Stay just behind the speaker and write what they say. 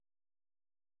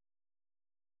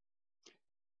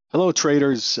Hello,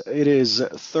 traders. It is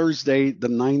Thursday, the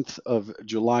 9th of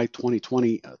July,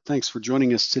 2020. Thanks for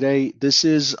joining us today. This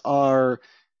is our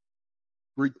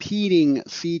repeating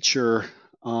feature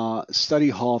study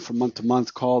hall from month to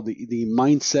month called the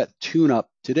Mindset Tune-Up.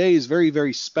 Today is very,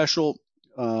 very special.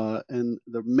 And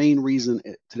the main reason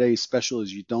today is special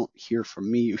is you don't hear from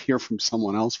me, you hear from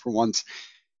someone else for once.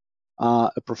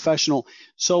 A professional.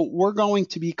 So we're going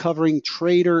to be covering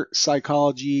trader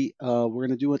psychology. We're going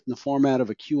to do it in the format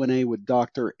of a Q&A with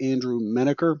Dr. Andrew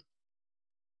Menaker.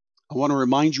 I want to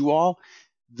remind you all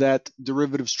that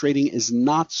derivatives trading is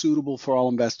not suitable for all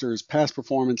investors. Past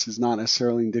performance is not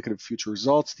necessarily indicative of future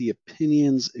results. The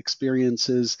opinions,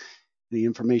 experiences, the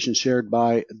information shared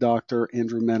by Dr.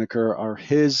 Andrew Menaker are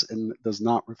his and does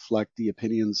not reflect the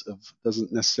opinions of,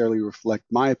 doesn't necessarily reflect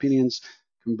my opinions,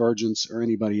 Convergence, or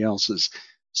anybody else's.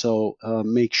 So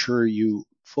make sure you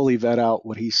fully vet out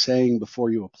what he's saying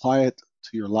before you apply it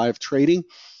to your live trading.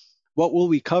 What will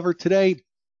we cover today?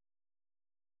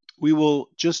 We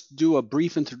will just do a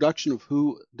brief introduction of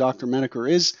who Dr. Menaker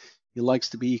is. He likes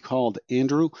to be called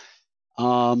Andrew.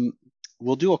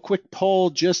 We'll do a quick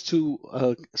poll just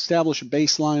to establish a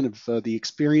baseline of the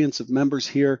experience of members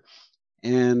here,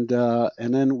 and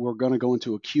then we're going to go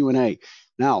into a Q&A.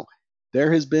 Now,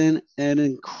 there has been an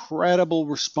incredible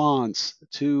response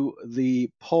to the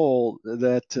poll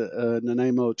that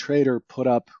Nanaimo Trader put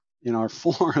up in our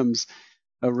forums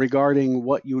regarding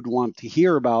what you'd want to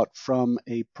hear about from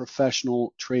a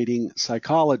professional trading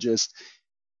psychologist.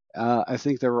 I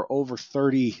think there were over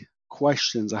 30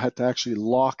 questions. I had to actually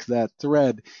lock that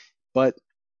thread, but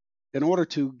in order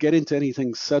to get into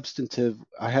anything substantive,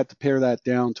 I had to pare that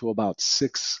down to about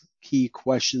 6 key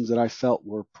questions that I felt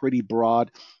were pretty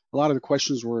broad. A lot of the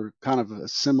questions were kind of a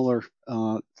similar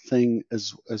thing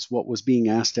as what was being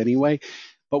asked anyway.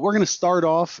 But we're going to start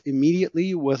off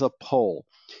immediately with a poll.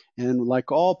 And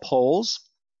like all polls,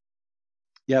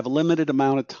 you have a limited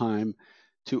amount of time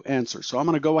to answer. So I'm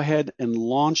going to go ahead and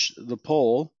launch the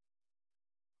poll.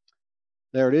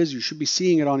 There it is. You should be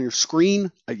seeing it on your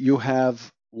screen. You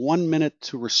have 1 minute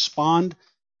to respond.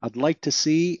 I'd like to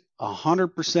see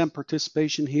 100%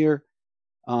 participation here,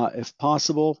 if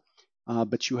possible.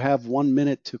 But you have 1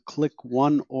 minute to click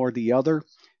one or the other.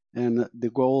 And the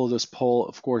goal of this poll,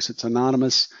 of course, it's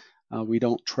anonymous. We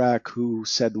don't track who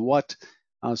said what.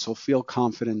 So feel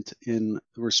confident in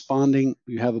responding.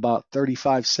 You have about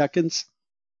 35 seconds.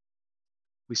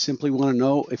 We simply want to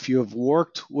know if you have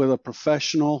worked with a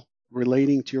professional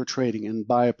relating to your trading. And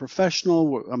by a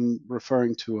professional, I'm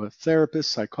referring to a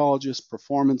therapist, psychologist,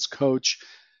 performance coach,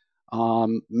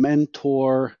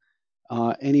 mentor,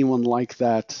 anyone like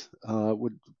that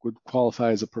would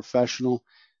qualify as a professional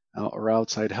or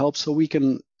outside help, so we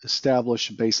can establish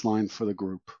a baseline for the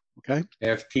group, okay?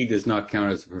 FT does not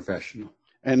count as a professional.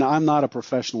 And I'm not a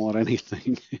professional at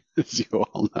anything, as you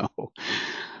all know.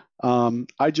 I'm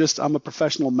a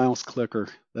professional mouse clicker.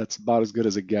 That's about as good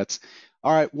as it gets.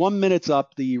 All right, 1 minute's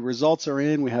up. The results are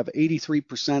in. We have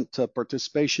 83%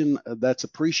 participation. That's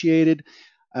appreciated.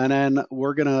 And then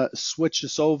we're going to switch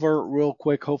this over real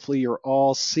quick. Hopefully you're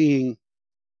all seeing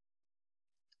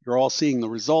the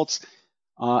results.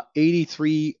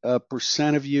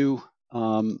 83% of you,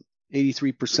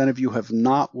 83% of you have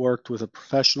not worked with a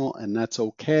professional, and that's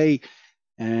okay.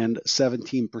 And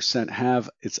 17% have.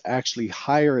 It's actually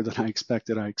higher than I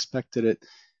expected. I expected it,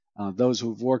 those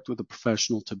who've worked with a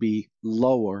professional, to be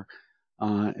lower.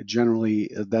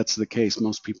 Generally, that's the case.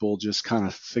 Most people just kind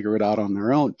of figure it out on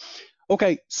their own.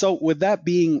 Okay, so with that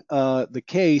being the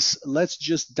case, let's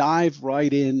just dive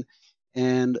right in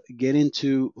and get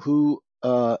into who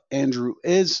Andrew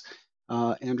is.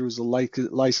 Andrew's a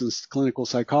licensed clinical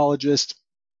psychologist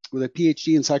with a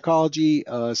PhD in psychology.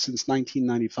 Since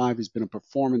 1995, he's been a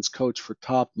performance coach for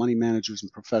top money managers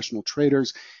and professional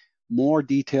traders. More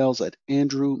details at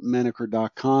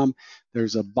andrewmenaker.com.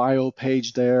 There's a bio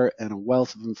page there and a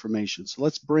wealth of information. So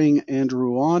let's bring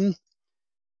Andrew on.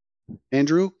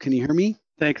 Andrew, can you hear me?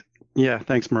 Thanks. Yeah,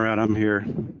 thanks, Murat. I'm here.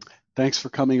 Thanks for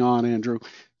coming on, Andrew.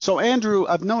 So Andrew,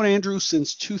 I've known Andrew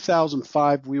since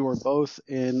 2005. We were both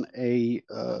in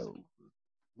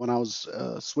when I was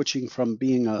switching from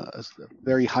being a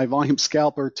very high volume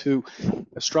scalper to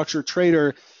a structured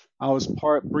trader. I was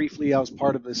part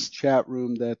of this chat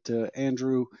room that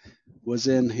Andrew was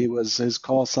in. His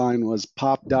call sign was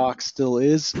Pop Doc, still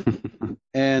is.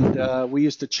 And we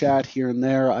used to chat here and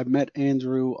there. I met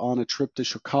Andrew on a trip to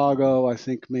Chicago, I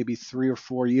think maybe 3 or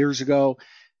 4 years ago.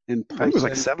 I think it was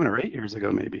like 7 or 8 years ago,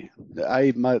 maybe.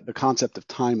 The concept of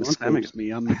time escapes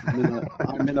me. I'm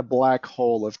in a black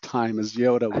hole of time, as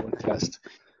Yoda would attest.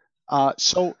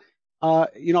 So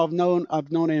I've known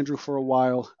Andrew for a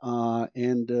while,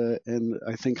 and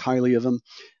I think highly of him.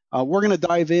 We're going to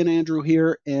dive in, Andrew,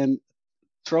 here, and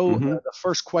throw the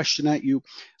first question at you.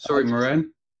 Sorry, Murad.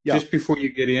 Yeah. Just before you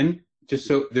get in, just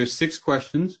so there's 6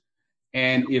 questions,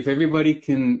 and if everybody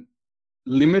can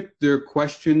limit their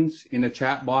questions in the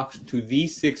chat box to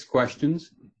these 6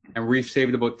 questions, and we've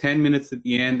saved about 10 minutes at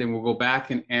the end, and we'll go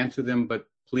back and answer them, but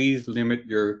please limit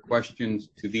your questions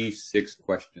to these 6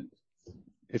 questions.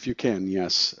 If you can,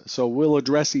 yes. So we'll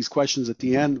address these questions at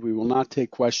the end. We will not take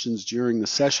questions during the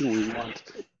session. We want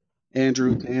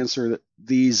Andrew to answer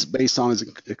these based on his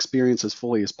experience as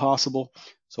fully as possible.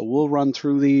 So we'll run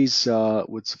through these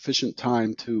with sufficient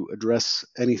time to address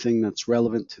anything that's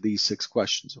relevant to these 6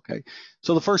 questions, okay?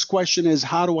 So the first question is,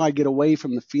 how do I get away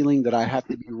from the feeling that I have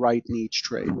to be right in each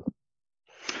trade?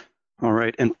 All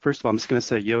right, and first of all, I'm just going to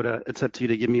say, Yoda, it's up to you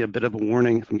to give me a bit of a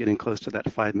warning if I'm getting close to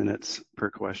that 5 minutes per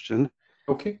question.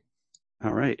 Okay.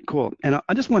 All right, cool. And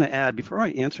I just want to add, before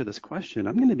I answer this question,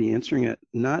 I'm going to be answering it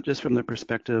not just from the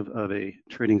perspective of a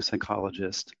trading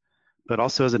psychologist, but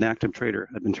also as an active trader.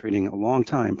 I've been trading a long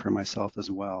time for myself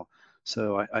as well.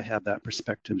 So I have that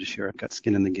perspective to share. I've got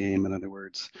skin in the game, in other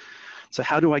words. So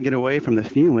how do I get away from the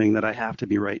feeling that I have to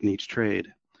be right in each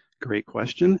trade? Great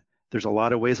question. There's a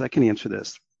lot of ways I can answer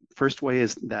this. First way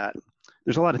is that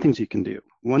there's a lot of things you can do.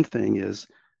 One thing is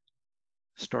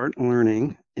start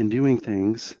learning and doing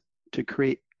things to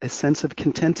create a sense of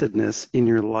contentedness in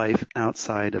your life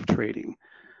outside of trading.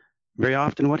 Very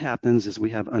often what happens is we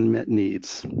have unmet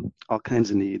needs, all kinds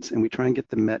of needs, and we try and get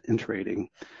them met in trading.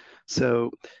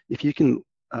 So if you can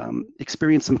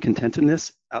experience some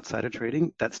contentedness outside of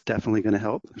trading, that's definitely going to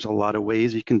help. There's a lot of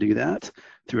ways you can do that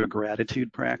through a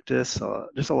gratitude practice.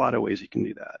 There's a lot of ways you can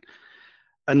do that.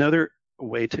 Another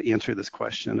way to answer this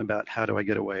question about how do I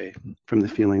get away from the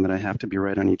feeling that I have to be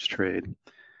right on each trade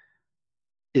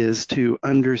is to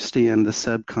understand the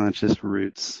subconscious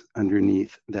roots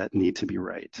underneath that need to be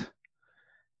right.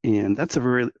 And that's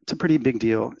it's a pretty big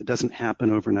deal. It doesn't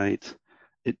happen overnight.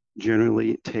 It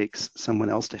generally takes someone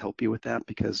else to help you with that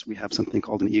because we have something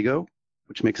called an ego,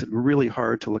 which makes it really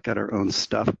hard to look at our own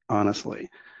stuff honestly.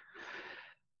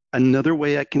 Another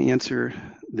way I can answer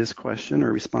this question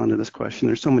or respond to this question,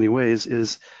 there's so many ways,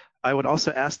 is I would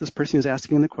also ask this person who's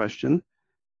asking the question,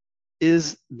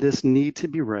 is this need to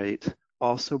be right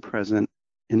also present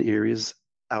in areas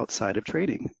outside of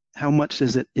trading? How much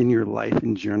is it in your life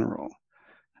in general?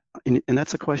 And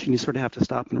that's a question you sort of have to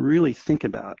stop and really think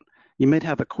about. You might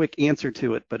have a quick answer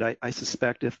to it, but I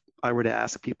suspect if I were to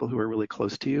ask people who are really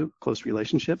close to you, close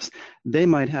relationships, they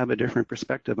might have a different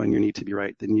perspective on your need to be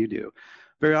right than you do.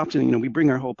 Very often, we bring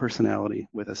our whole personality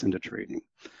with us into trading.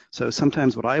 So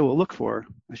sometimes what I will look for,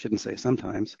 I shouldn't say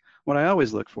sometimes, what I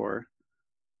always look for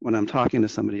when I'm talking to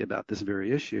somebody about this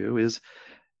very issue is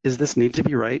this need to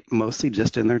be right mostly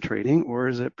just in their trading, or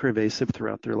is it pervasive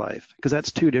throughout their life? Because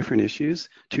that's 2 different issues,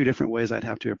 2 different ways I'd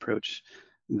have to approach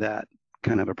that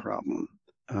kind of a problem.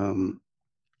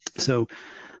 So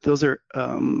those are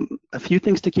a few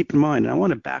things to keep in mind. And I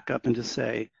want to back up and just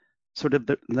say sort of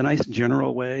the nice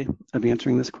general way of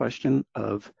answering this question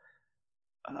of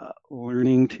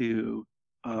learning to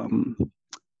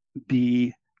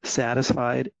be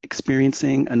satisfied,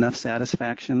 experiencing enough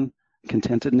satisfaction,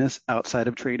 contentedness outside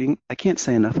of trading. I can't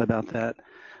say enough about that.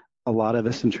 A lot of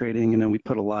us in trading, we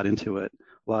put a lot into it,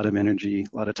 a lot of energy,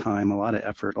 a lot of time, a lot of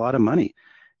effort, a lot of money.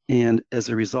 And as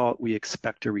a result, we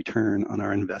expect a return on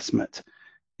our investment.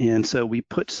 And so we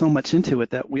put so much into it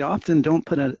that we often don't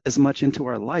put as much into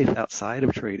our life outside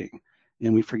of trading,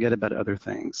 and we forget about other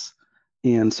things.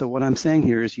 And so what I'm saying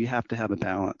here is you have to have a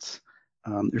balance.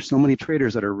 There's so many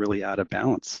traders that are really out of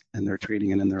balance in their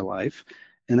trading and in their life,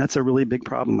 and that's a really big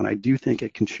problem. And I do think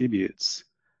it contributes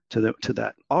to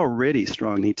that already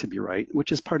strong need to be right,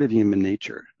 which is part of human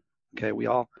nature. Okay, we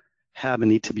all have a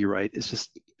need to be right. It's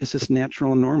just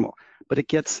natural and normal, but it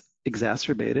gets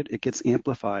exacerbated, it gets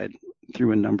amplified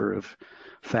through a number of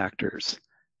factors.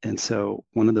 And so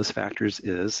one of those factors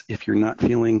is if you're not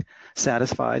feeling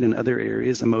satisfied in other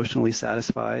areas, emotionally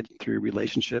satisfied through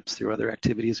relationships, through other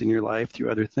activities in your life,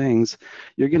 through other things,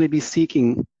 you're going to be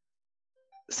seeking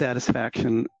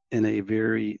satisfaction in a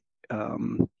very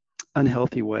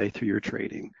unhealthy way through your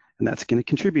trading. And that's going to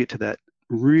contribute to that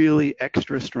really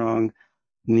extra strong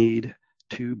need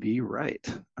to be right.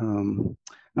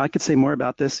 I could say more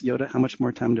about this. Yoda, how much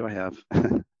more time do I have?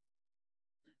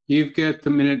 You've got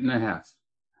 1.5 minutes.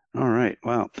 All right,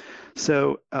 wow.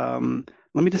 So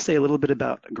let me just say a little bit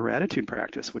about gratitude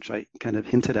practice, which I kind of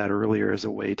hinted at earlier as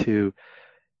a way to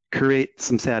create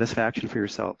some satisfaction for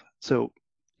yourself. So,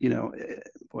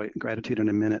 boy, gratitude in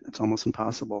a minute, it's almost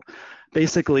impossible.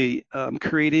 Basically,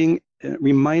 creating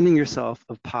reminding yourself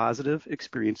of positive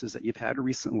experiences that you've had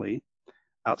recently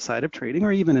outside of trading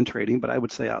or even in trading, but I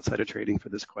would say outside of trading for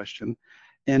this question,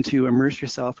 and to immerse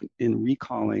yourself in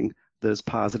recalling those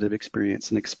positive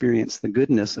experiences and experience the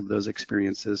goodness of those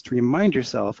experiences, to remind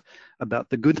yourself about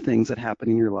the good things that happen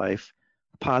in your life,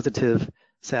 positive,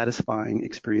 satisfying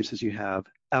experiences you have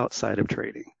outside of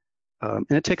trading. And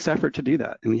it takes effort to do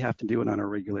that, and we have to do it on a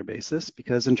regular basis,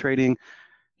 because in trading,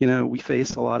 you know, we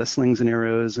face a lot of slings and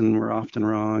arrows, and we're often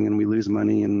wrong, and we lose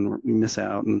money, and we miss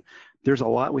out. And there's a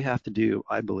lot we have to do,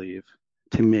 I believe,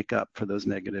 to make up for those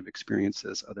negative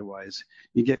experiences. Otherwise,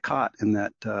 you get caught in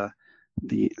that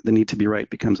the need to be right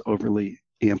becomes overly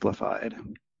amplified.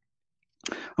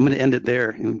 I'm going to end it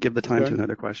there and give the time to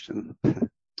another question.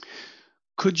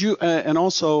 Could you, and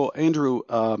also, Andrew,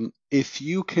 if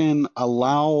you can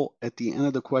allow at the end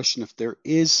of the question, if there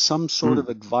is some sort of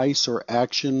advice or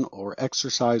action or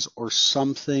exercise or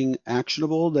something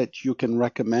actionable that you can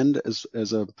recommend as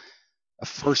a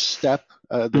first step,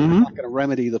 that's not going to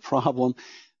remedy the problem,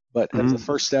 but as a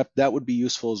first step, that would be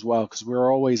useful as well, because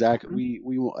we're always at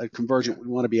Convergent, we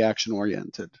want to be action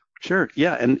oriented. Sure.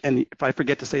 Yeah. And if I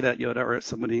forget to say that, Yoda, or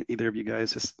somebody, either of you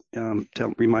guys, just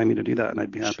remind me to do that, and I'd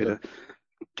be happy to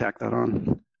tack that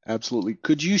on. Absolutely.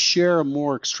 Could you share a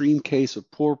more extreme case of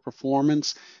poor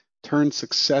performance turned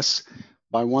success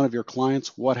by one of your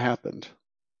clients? What happened?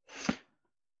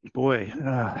 Boy,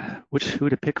 who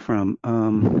to pick from?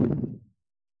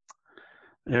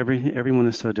 Everyone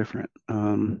is so different.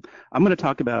 I'm going to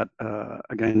talk about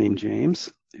a guy named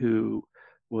James, who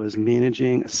was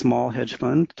managing a small hedge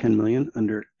fund, 10 million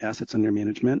assets under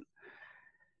management.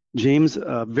 James,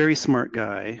 a very smart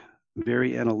guy,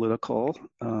 very analytical,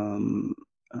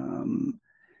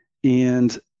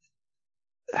 and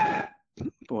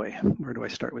boy, where do I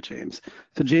start with James?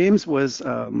 So James was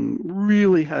had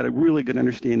a really good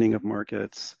understanding of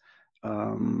markets,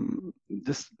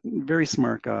 just very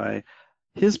smart guy.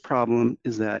 His problem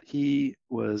is that he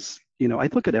was, I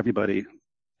look at everybody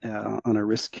on a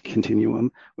risk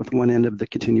continuum, with one end of the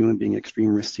continuum being extreme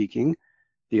risk seeking,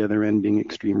 the other end being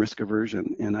extreme risk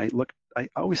aversion. And I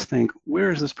always think,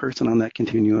 where is this person on that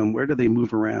continuum? Where do they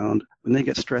move around? When they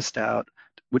get stressed out,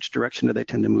 which direction do they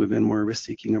tend to move in, more risk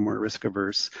seeking or more risk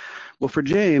averse? Well, for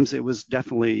James, it was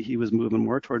definitely, he was moving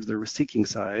more towards the risk seeking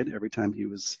side every time he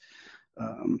was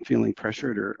feeling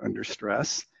pressured or under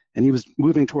stress. And he was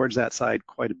moving towards that side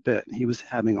quite a bit. He was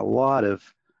having a lot of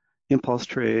impulse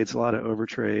trades, a lot of over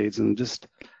trades, and just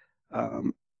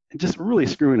really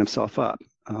screwing himself up.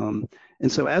 And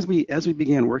so as we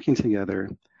began working together,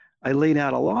 I laid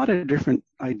out a lot of different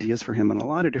ideas for him and a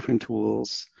lot of different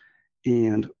tools.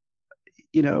 And,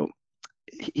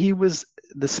 he was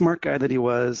the smart guy that he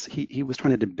was. He was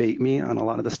trying to debate me on a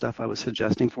lot of the stuff I was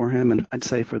suggesting for him. And I'd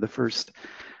say for the first,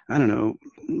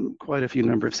 quite a few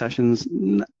number of sessions,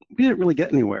 we didn't really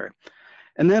get anywhere.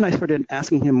 And then I started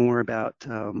asking him more about,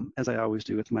 as I always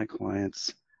do with my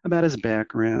clients, about his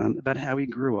background, about how he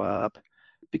grew up,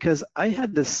 because I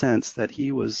had this sense that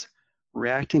he was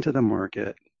reacting to the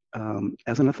market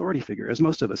as an authority figure, as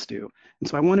most of us do. And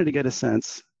so I wanted to get a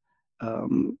sense,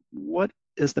 what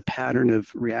is the pattern of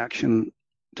reaction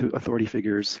to authority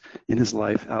figures in his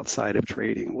life outside of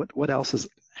trading? What else has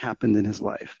happened in his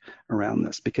life around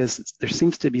this? Because there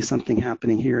seems to be something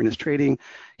happening here in his trading.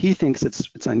 He thinks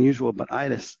it's unusual, but I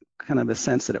had kind of a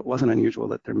sense that it wasn't unusual,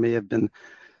 that there may have been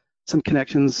some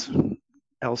connections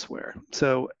elsewhere.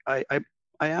 So I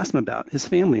asked him about his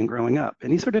family and growing up,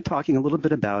 and he started talking a little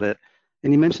bit about it.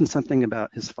 And he mentioned something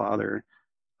about his father,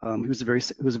 who was a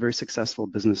very successful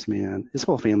businessman. His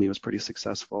whole family was pretty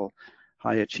successful,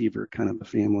 high achiever kind of a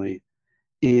family.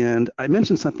 And I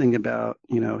mentioned something about,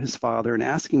 his father, and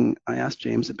I asked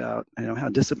James about, how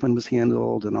discipline was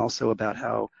handled, and also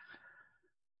about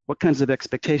what kinds of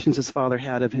expectations his father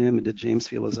had of him, and did James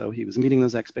feel as though he was meeting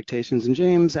those expectations? And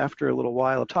James, after a little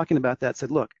while of talking about that, said,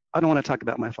 look, I don't want to talk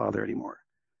about my father anymore.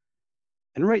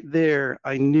 And right there,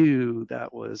 I knew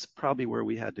that was probably where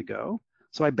we had to go.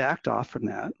 So I backed off from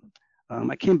that.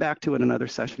 I came back to it another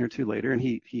session or two later, and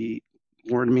he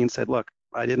warned me and said, look,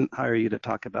 I didn't hire you to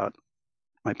talk about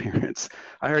my parents.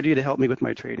 I hired you to help me with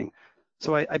my trading.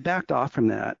 So I backed off from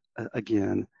that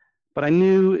again, but I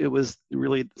knew it was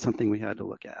really something we had to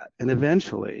look at. And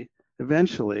eventually,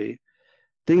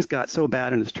 things got so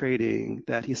bad in his trading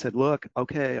that he said, look,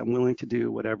 okay, I'm willing to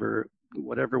do whatever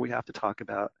we have to talk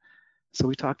about. So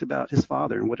we talked about his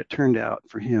father, and what it turned out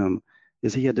for him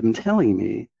is he had been telling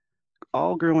me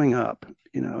all growing up,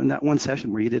 in that one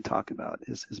session where he did talk about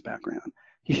his background.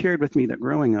 He shared with me that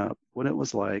growing up, what it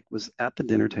was like was at the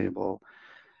dinner table,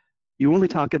 you only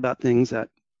talk about things that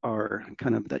are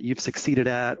kind of that you've succeeded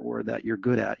at or that you're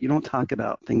good at. You don't talk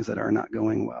about things that are not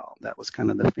going well. That was kind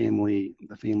of the family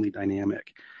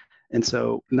dynamic. And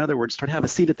so, in other words, to have a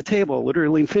seat at the table,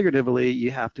 literally and figuratively, you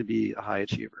have to be a high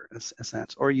achiever, in a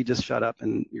sense, or you just shut up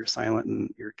and you're silent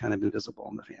and you're kind of invisible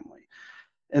in the family.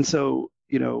 And so,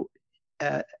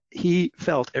 he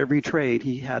felt every trade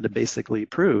he had to basically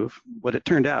prove. What it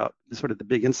turned out, sort of the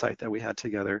big insight that we had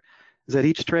together, is that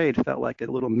each trade felt like a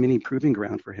little mini proving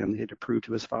ground for him. He had to prove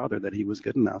to his father that he was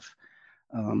good enough.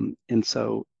 And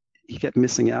so he kept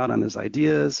missing out on his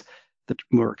ideas. The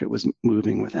market was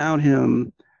moving without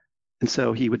him. And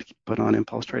so he would put on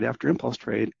impulse trade after impulse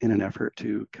trade in an effort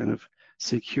to kind of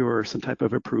secure some type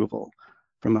of approval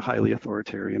from a highly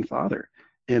authoritarian father.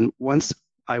 And once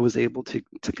I was able to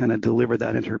kind of deliver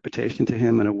that interpretation to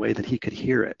him in a way that he could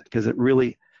hear it, because it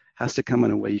really has to come in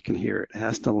a way you can hear it. It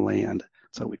has to land.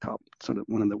 So we call it sort of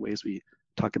one of the ways we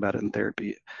talk about it in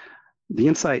therapy. The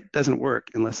insight doesn't work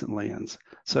unless it lands.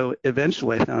 So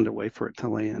eventually I found a way for it to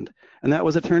land. And that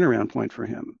was a turnaround point for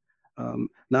him.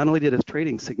 Not only did his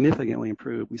trading significantly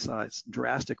improve, we saw a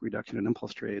drastic reduction in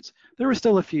impulse trades. There were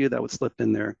still a few that would slip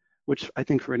in there, which I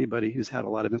think for anybody who's had a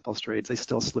lot of impulse trades, they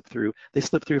still slip through. They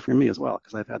slip through for me as well,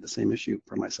 because I've had the same issue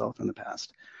for myself in the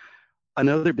past.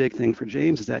 Another big thing for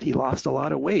James is that he lost a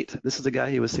lot of weight. This is a guy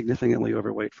who was significantly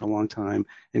overweight for a long time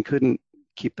and couldn't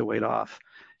keep the weight off.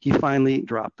 He finally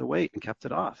dropped the weight and kept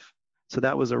it off. So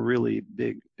that was a really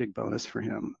big bonus for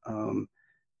him.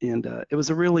 And it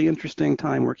was a really interesting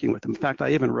time working with him. In fact,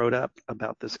 I even wrote up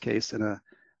about this case in a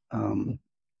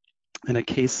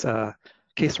case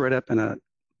write-up that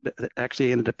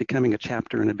actually ended up becoming a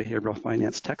chapter in a behavioral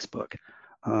finance textbook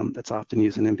that's often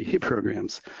used in MBA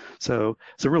programs. So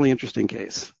it's a really interesting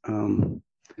case. And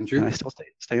I still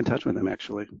stay in touch with him,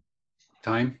 actually.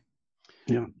 Time?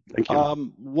 Yeah, thank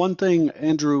you. One thing,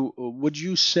 Andrew, would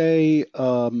you say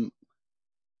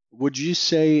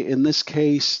in this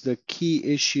case the key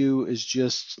issue is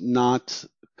just not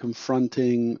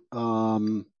confronting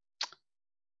kind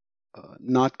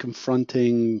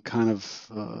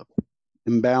of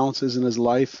imbalances in his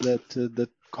life that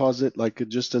cause it, like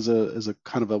just as a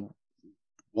kind of a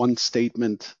one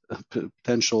statement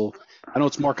potential? I know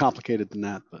it's more complicated than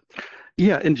that, but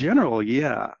yeah, in general,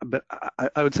 yeah. But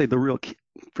I would say the real key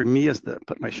for me is to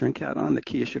put my shrink hat on. The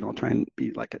key issue, and I'll try and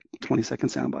be like a 20-second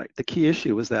soundbite. The key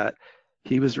issue was that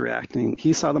he was reacting.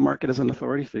 He saw the market as an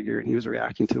authority figure, and he was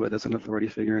reacting to it as an authority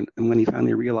figure. And when he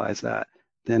finally realized that,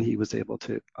 then he was able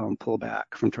to pull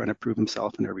back from trying to prove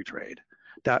himself in every trade.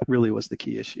 That really was the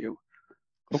key issue.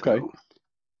 Okay.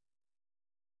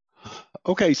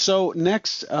 Okay, so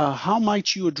next, how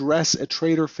might you address a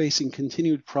trader facing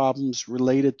continued problems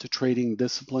related to trading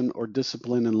discipline or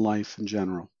discipline in life in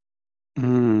general?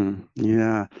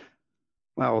 Yeah.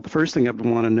 Well, the first thing I would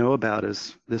want to know about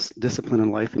is this discipline in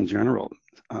life in general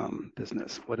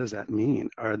business. What does that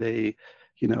mean? Are they,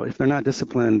 if they're not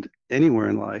disciplined anywhere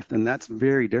in life, then that's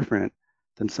very different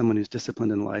than someone who's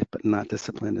disciplined in life but not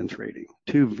disciplined in trading.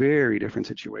 Two very different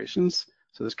situations.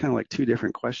 So there's kind of like two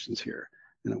different questions here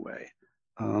in a way.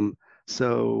 Oh,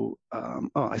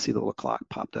 I see the little clock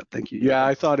popped up. Thank you. Yeah,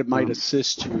 I thought it might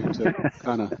assist you to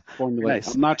kind of formulate.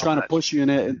 Nice. I'm not trying to push you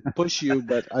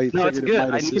but I figured it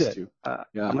might assist you.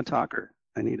 Yeah. I'm a talker.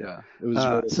 I need it. Yeah, it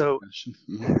was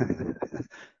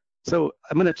So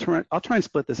I'll try and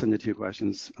split this into two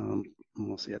questions.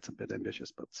 We'll see, it's a bit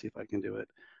ambitious, but see if I can do it.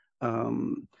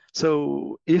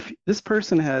 So if this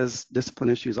person has discipline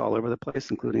issues all over the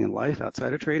place, including in life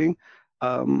outside of trading,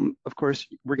 of course,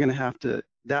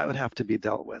 that would have to be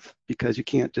dealt with, because you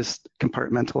can't just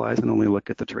compartmentalize and only look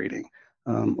at the trading.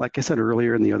 Like I said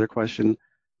earlier in the other question,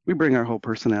 we bring our whole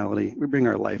personality, we bring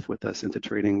our life with us into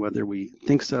trading, whether we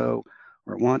think so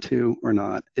or want to or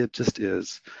not. It just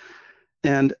is.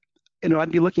 And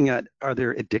I'd be looking at, are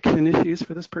there addiction issues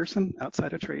for this person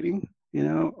outside of trading?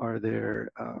 Are there,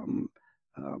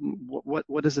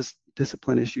 what does this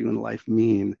discipline issue in life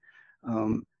mean?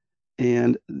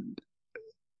 And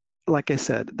like I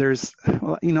said,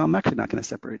 I'm actually not going to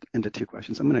separate into two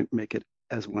questions. I'm going to make it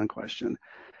as one question.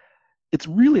 It's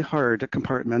really hard to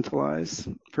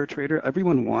compartmentalize for a trader.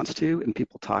 Everyone wants to, and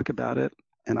people talk about it.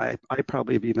 And I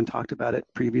probably have even talked about it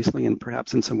previously and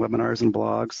perhaps in some webinars and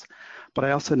blogs. But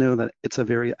I also know that it's a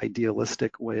very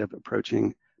idealistic way of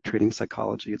approaching trading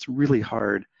psychology. It's really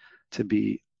hard to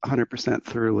be 100%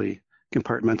 thoroughly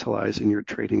compartmentalized in your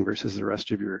trading versus the rest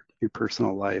of your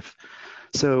personal life.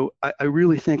 So I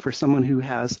really think for someone who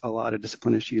has a lot of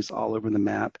discipline issues all over the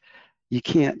map, you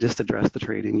can't just address the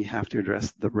trading. You have to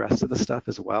address the rest of the stuff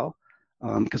as well.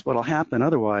 Because what will happen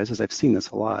otherwise is, I've seen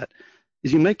this a lot,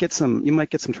 is you might get some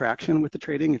traction with the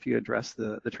trading if you address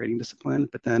the trading discipline,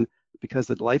 but then because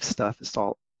the life stuff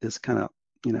is kind of,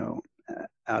 you know,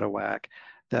 out of whack,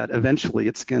 that eventually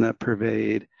it's going to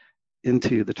pervade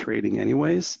into the trading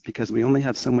anyways, because we only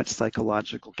have so much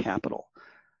psychological capital.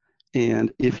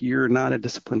 And if you're not a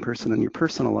disciplined person in your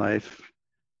personal life,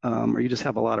 or you just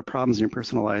have a lot of problems in your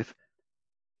personal life,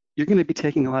 you're going to be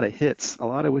taking a lot of hits, a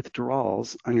lot of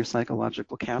withdrawals on your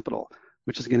psychological capital,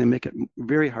 which is going to make it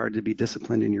very hard to be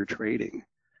disciplined in your trading.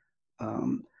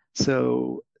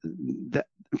 So that,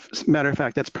 matter of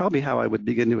fact, that's probably how I would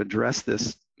begin to address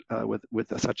this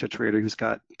with such a trader who's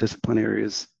got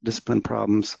discipline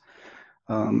problems,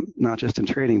 not just in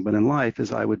trading, but in life,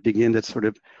 is I would begin to sort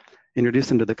of introduce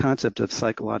them to the concept of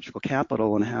psychological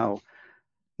capital and how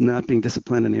not being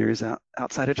disciplined in areas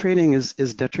outside of trading is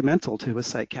detrimental to his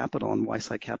psych capital, and why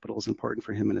psych capital is important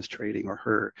for him in his trading, or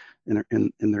her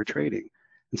in their trading.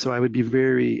 And so I would be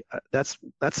very, that's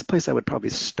the place I would probably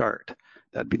start.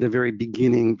 That'd be the very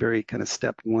beginning, very kind of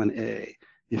step 1A,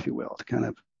 if you will, to kind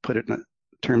of put it in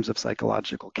terms of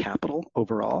psychological capital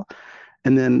overall.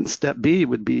 And then step B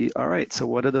would be, all right, so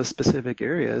what are those specific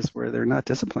areas where they're not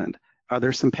disciplined? Are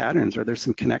there some patterns? Are there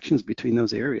some connections between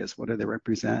those areas? What do they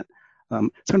represent?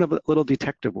 Sort of a little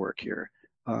detective work here.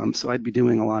 So I'd be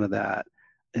doing a lot of that.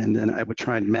 And then I would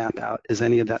try and map out, is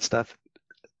any of that stuff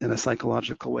in a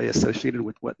psychological way associated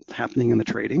with what's happening in the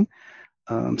trading?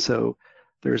 So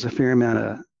there's a fair amount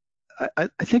of, I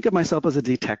think of myself as a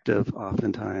detective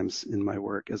oftentimes in my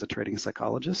work as a trading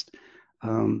psychologist,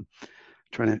 trying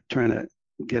to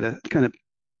get a kind of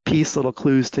piece little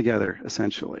clues together,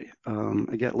 essentially.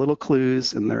 I get little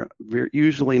clues and they're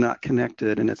usually not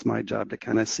connected, and it's my job to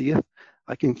kind of see if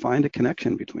I can find a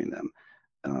connection between them.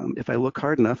 If I look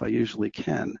hard enough, I usually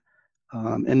can.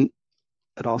 And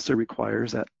it also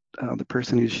requires that the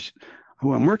person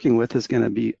who I'm working with is going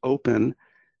to be open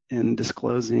and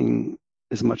disclosing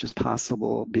as much as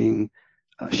possible,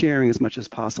 sharing as much as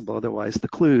possible. Otherwise, the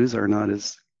clues are not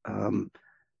as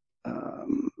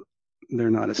they're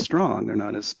not as strong, they're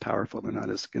not as powerful, they're not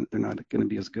going to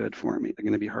be as good for me. They're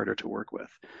going to be harder to work with.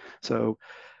 So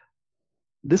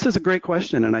this is a great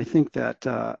question, and I think that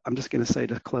I'm just going to say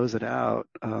to close it out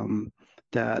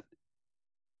that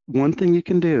one thing you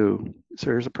can do, so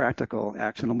here's a practical,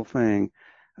 actionable thing,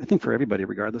 I think for everybody,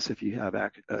 regardless if you have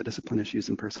discipline issues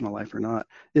in personal life or not,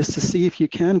 is to see if you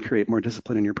can create more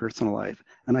discipline in your personal life.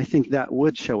 And I think that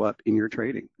would show up in your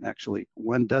trading, actually.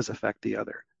 One does affect the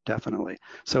other, definitely.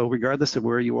 So regardless of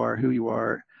where you are, who you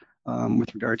are,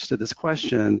 with regards to this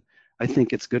question, I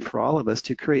think it's good for all of us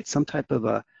to create some type of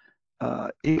a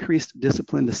increased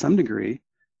discipline to some degree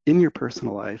in your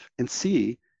personal life and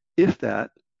see if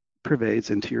that pervades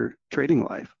into your trading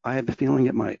life. I have a feeling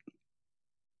it might.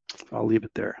 I'll leave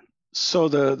it there. So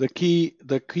the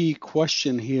key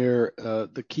question here,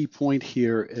 the key point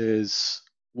here is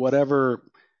whatever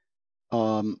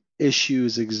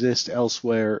issues exist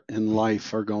elsewhere in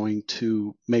life are going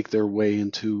to make their way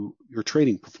into your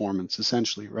trading performance,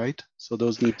 essentially, right? So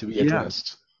those need to be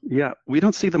addressed. Yeah, we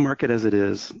don't see the market as it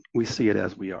is. We see it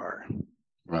as we are.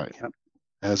 Right. Yep.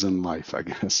 As in life, I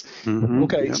guess. Mm-hmm.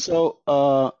 Okay, yep.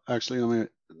 So actually, let me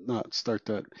not start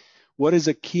that. What is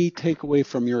a key takeaway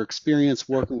from your experience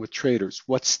working with traders?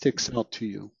 What sticks out to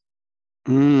you?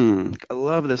 I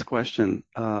love this question.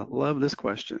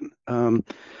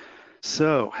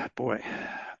 So, boy,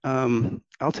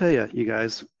 I'll tell you, you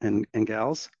guys and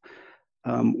gals,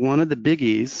 one of the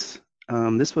biggies,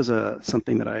 this was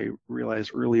something that I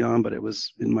realized early on, but it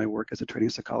was in my work as a trading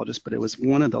psychologist, but it was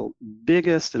one of the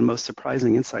biggest and most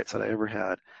surprising insights that I ever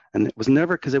had. And it was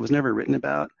never, because it was never written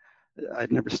about.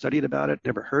 I'd never studied about it,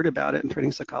 never heard about it in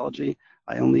trading psychology.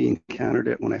 I only encountered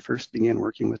it when I first began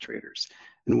working with traders.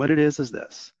 And what it is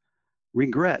this: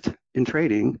 regret in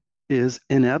trading is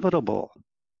inevitable.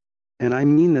 And I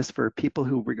mean this for people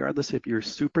who, regardless if you're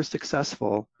super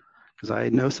successful, because I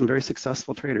know some very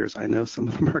successful traders, I know some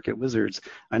of the market wizards,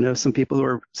 I know some people who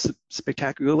are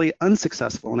spectacularly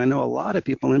unsuccessful, and I know a lot of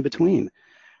people in between.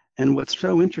 And what's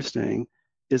so interesting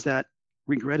is that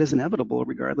regret is inevitable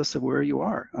regardless of where you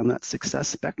are on that success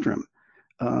spectrum.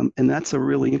 And that's a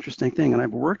really interesting thing. And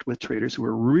I've worked with traders who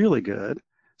are really good.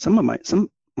 Some of my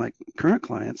current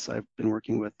clients I've been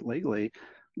working with lately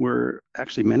were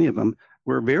actually, many of them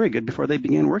were very good before they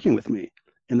began working with me.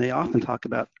 And they often talk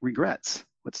about regrets.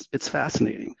 It's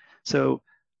fascinating. So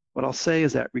what I'll say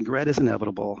is that regret is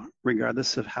inevitable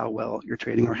regardless of how well you're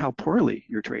trading or how poorly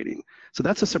you're trading. So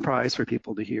that's a surprise for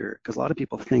people to hear, because a lot of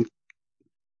people think,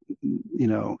 you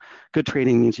know, good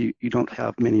trading means you don't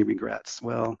have many regrets.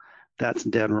 Well, that's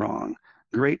dead wrong.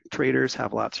 Great traders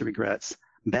have lots of regrets,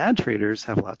 Bad traders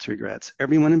have lots of regrets.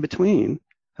 Everyone in between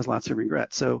has lots of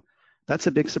regrets. So that's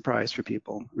a big surprise for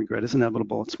people. Regret is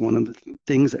inevitable. It's one of the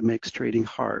things that makes trading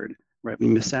hard, right? We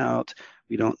miss out.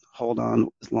 We don't hold on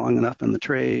long enough in the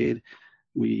trade.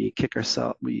 We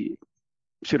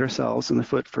shoot ourselves in the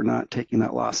foot for not taking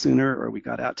that loss sooner, or we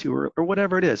got out too early, or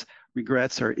whatever it is.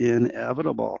 Regrets are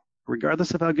inevitable,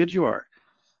 regardless of how good you are.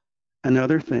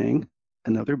 Another thing,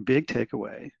 another big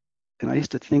takeaway, and I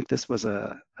used to think this was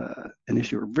an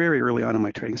issue very early on in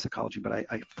my trading psychology, but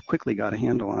I quickly got a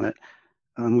handle on it,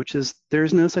 which is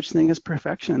there's no such thing as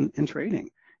perfection in trading.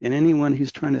 And anyone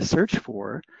who's trying to search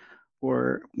for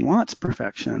or wants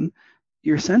perfection,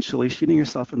 you're essentially shooting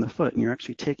yourself in the foot, and you're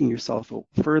actually taking yourself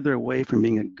further away from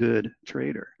being a good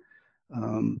trader.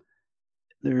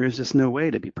 There is just no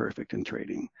way to be perfect in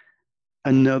trading.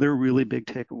 Another really big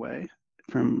takeaway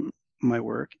from my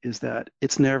work is that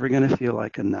it's never going to feel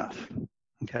like enough.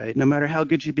 Okay, no matter how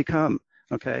good you become.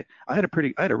 Okay, I had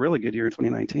a really good year in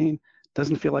 2019.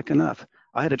 Doesn't feel like enough.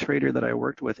 I had a trader that I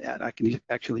worked with I can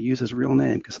actually use his real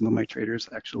name because some of my traders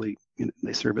actually,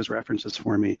 they serve as references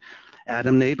for me.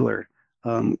 Adam Nadler,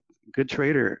 good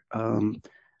trader.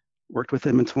 Worked with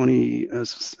him in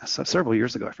several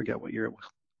years ago. I forget what year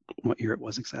it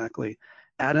was exactly.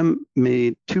 Adam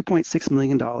made $2.6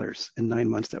 million in 9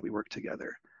 months that we worked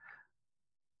together.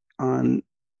 On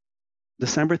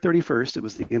December 31st, it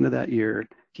was the end of that year,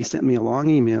 he sent me a long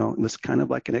email. It was kind of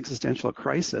like an existential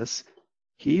crisis.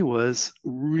 He was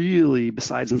really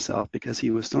besides himself because he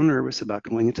was so nervous about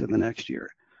going into the next year.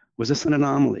 Was this an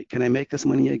anomaly? Can I make this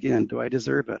money again? Do I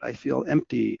deserve it? I feel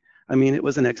empty. I mean, it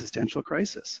was an existential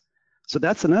crisis. So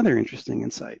that's another interesting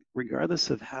insight.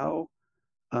 Regardless of how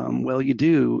well you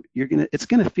do, it's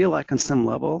gonna feel like on some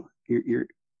level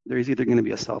there's either going to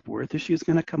be a self-worth issue is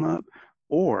going to come up,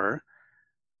 or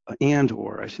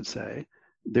I should say,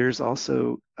 there's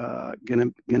also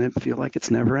going to feel like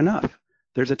it's never enough.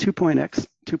 There's a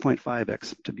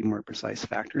 2.5x to be more precise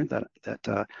factor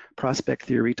that prospect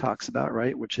theory talks about,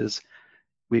 right? Which is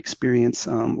we experience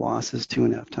losses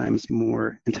 2.5 times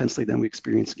more intensely than we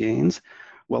experience gains.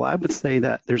 Well, I would say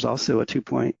that there's also a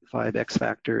 2.5x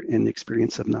factor in the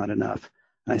experience of not enough.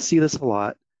 And I see this a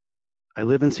lot. I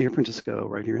live in San Francisco,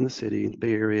 right here in the city,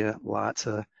 Bay Area, lots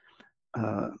of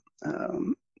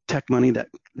tech money that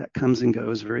comes and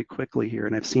goes very quickly here.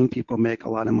 And I've seen people make a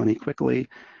lot of money quickly.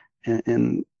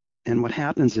 And what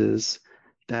happens is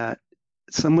that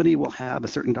somebody will have a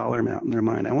certain dollar amount in their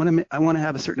mind. I want to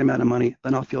have a certain amount of money,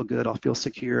 then I'll feel good, I'll feel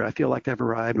secure, I feel like I've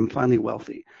arrived, I'm finally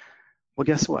wealthy. Well,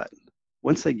 guess what?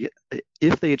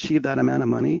 If they achieve that amount of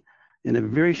money in a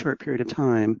very short period of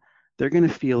time, they're going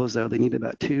to feel as though they need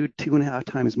about 2.5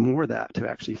 times more of that to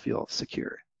actually feel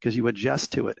secure, because you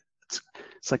adjust to it. It's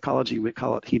psychology, we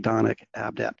call it hedonic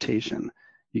adaptation.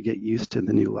 You get used to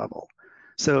the new level.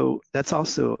 So that's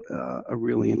also a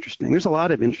really interesting, there's a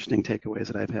lot of interesting takeaways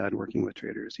that I've had working with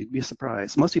traders. You'd be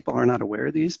surprised. Most people are not aware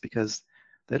of these because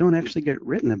they don't actually get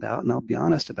written about, and I'll be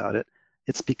honest about it.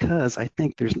 It's because I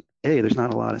think there's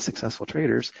not a lot of successful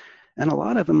traders, and a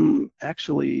lot of them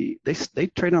actually, they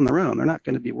trade on their own. They're not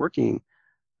going to be working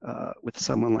with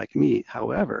someone like me.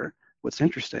 However, what's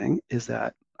interesting is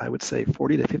that I would say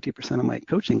 40 to 50% of my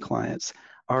coaching clients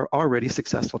are already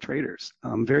successful traders,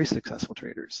 very successful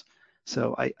traders.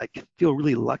 So I feel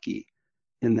really lucky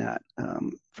in that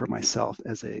for myself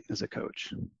as a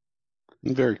coach.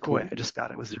 Very cool. Boy, I just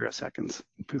got it with 0 seconds.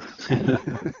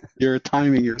 You're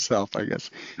timing yourself, I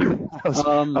guess. I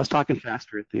was talking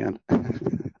faster at the end.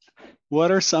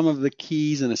 What are some of the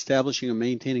keys in establishing and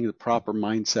maintaining the proper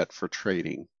mindset for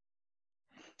trading?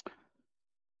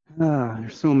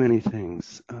 There's so many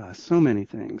things.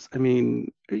 I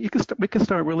mean, we can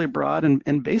start really broad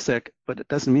and basic, but it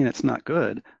doesn't mean it's not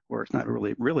good or it's not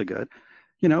really, really good.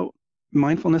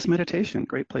 Mindfulness meditation,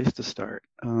 great place to start.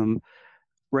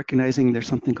 Recognizing there's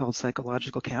something called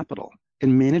psychological capital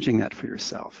and managing that for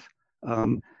yourself.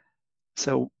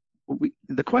 So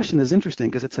the question is interesting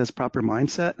because it says proper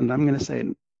mindset, and I'm going to say,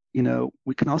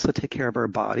 we can also take care of our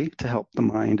body to help the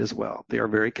mind as well. They are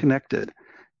very connected.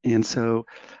 And so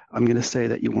I'm going to say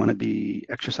that you want to be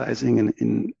exercising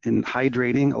and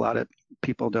hydrating. A lot of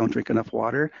people don't drink enough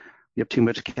water. You have too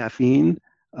much caffeine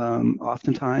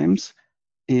oftentimes.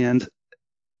 And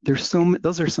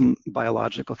those are some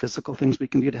biological, physical things we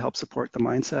can do to help support the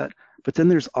mindset. But then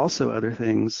there's also other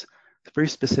things very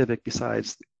specific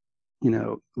besides,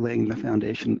 laying the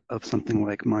foundation of something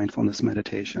like mindfulness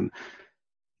meditation.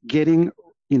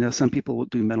 Some people will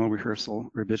do mental rehearsal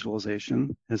or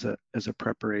visualization as a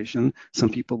preparation. Some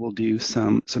people will do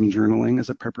some journaling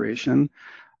as a preparation.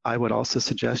 I would also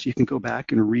suggest you can go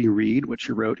back and reread what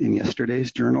you wrote in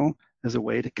yesterday's journal as a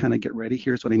way to kind of get ready.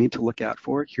 Here's what I need to look out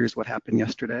for. Here's what happened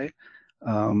yesterday.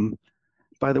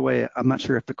 By the way, I'm not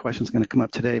sure if the question is going to come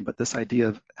up today, but this idea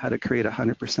of how to create a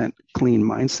 100% clean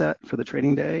mindset for the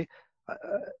trading day,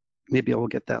 maybe I will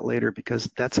get that later, because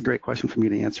that's a great question for me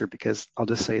to answer, because I'll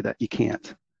just say that you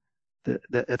can't. That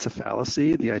it's a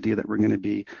fallacy, the idea that we're going to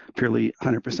be purely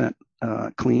 100%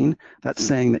 clean. That's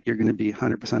saying that you're going to be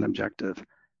 100% objective.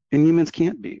 And humans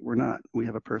can't be. We're not. We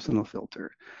have a personal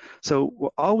filter.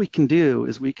 So all we can do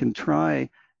is we can try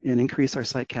and increase our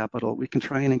site capital. We can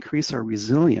try and increase our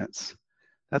resilience.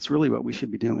 That's really what we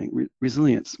should be doing.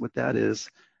 Resilience, what that is,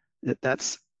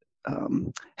 that's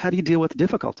how do you deal with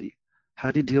difficulty?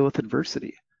 How do you deal with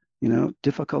adversity? You know,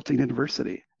 difficulty and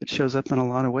adversity. It shows up in a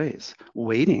lot of ways.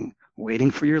 Waiting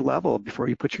for your level before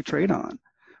you put your trade on.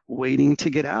 Waiting to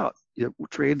get out. Your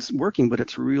trade's working, but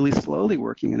it's really slowly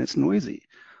working and it's noisy.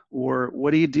 Or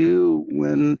what do you do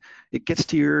when it gets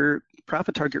to your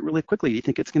profit target really quickly? You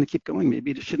think it's going to keep going.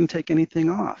 Maybe it shouldn't take anything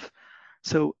off.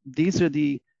 So these are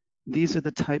the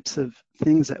types of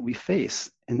things that we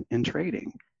face in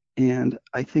trading. And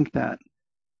I think that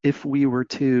if we were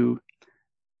to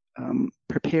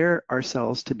prepare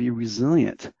ourselves to be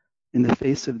resilient in the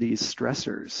face of these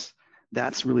stressors,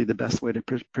 that's really the best way to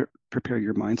prepare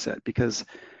your mindset. Because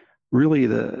really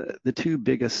the two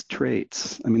biggest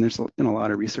traits, I mean, there's been a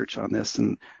lot of research on this,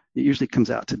 and it usually comes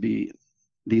out to be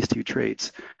these two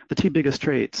traits. The two biggest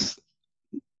traits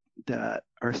that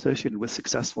are associated with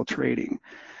successful trading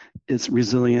is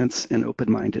resilience and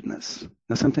open-mindedness.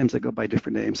 Now, sometimes they go by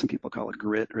different names. Some people call it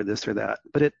grit or this or that,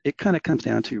 but it kind of comes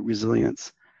down to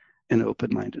resilience and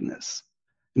open-mindedness.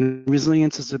 And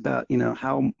resilience is about, you know,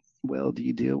 how well do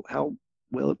you deal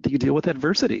with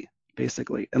adversity,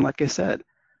 basically. And like I said,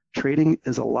 trading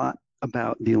is a lot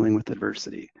about dealing with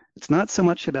adversity. It's not so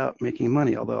much about making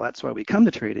money, although that's why we come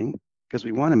to trading, because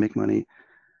we want to make money.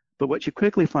 But what you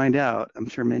quickly find out, I'm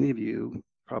sure many of you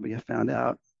probably have found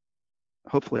out,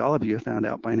 hopefully all of you have found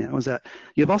out by now, is that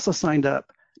you've also signed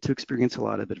up to experience a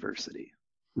lot of adversity,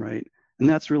 right? And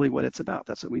that's really what it's about.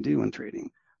 That's what we do in trading.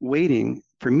 Waiting,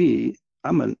 for me,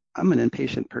 I'm an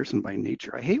impatient person by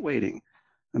nature. I hate waiting.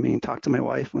 I mean, talk to my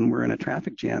wife when we're in a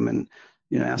traffic jam and,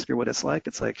 you know, ask her what it's like.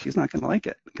 It's like, she's not going to like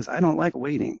it, because I don't like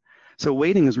waiting. So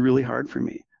waiting is really hard for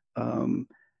me.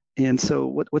 And so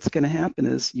what's going to happen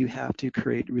is you have to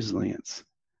create resilience.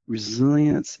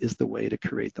 Resilience is the way to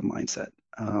create the mindset.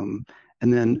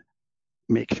 And then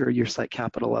make sure your site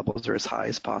capital levels are as high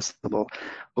as possible.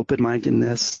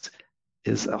 Open-mindedness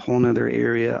is a whole nother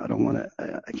area.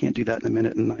 I can't do that in a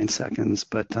minute and 9 seconds,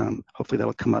 but hopefully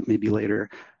that'll come up maybe later.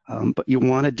 But you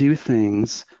want to do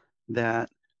things that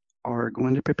are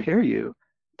going to prepare you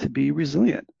to be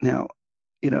resilient. Now,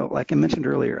 you know, like I mentioned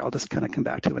earlier, I'll just kind of come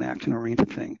back to an action-oriented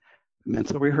thing.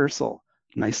 Mental rehearsal,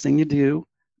 nice thing you do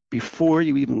before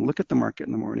you even look at the market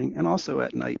in the morning, and also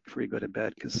at night before you go to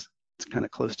bed, because it's kind of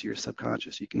close to your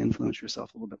subconscious. You can influence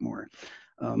yourself a little bit more.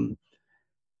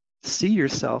 See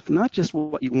yourself, not just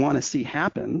what you want to see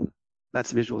happen,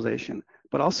 that's visualization,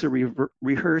 but also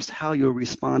rehearse how you'll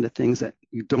respond to things that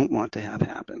you don't want to have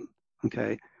happen,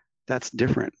 okay? That's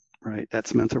different, right?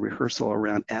 That's mental rehearsal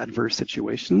around adverse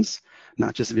situations,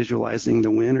 not just visualizing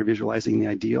the win or visualizing the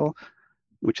ideal,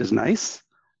 which is nice,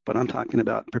 but I'm talking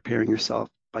about preparing yourself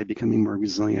by becoming more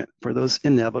resilient for those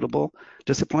inevitable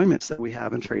disappointments that we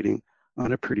have in trading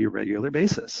on a pretty regular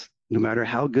basis. No matter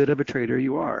how good of a trader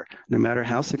you are, no matter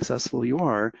how successful you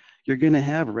are, you're going to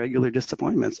have regular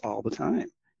disappointments all the time.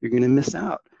 You're going to miss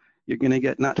out. You're going to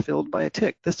get not filled by a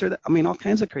tick, this or that. I mean, all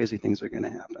kinds of crazy things are going to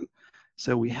happen.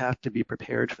 So we have to be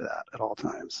prepared for that at all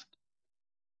times.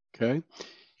 Okay.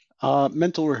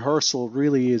 Mental rehearsal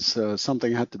really is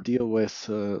something I had to deal with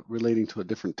relating to a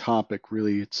different topic.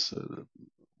 Really, it's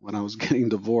when I was getting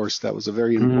divorced, that was a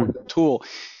very important tool.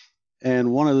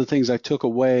 And one of the things I took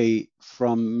away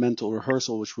from mental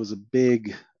rehearsal, which was a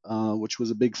big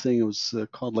thing, it was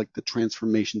called like the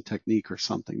transformation technique or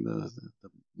something, the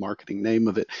marketing name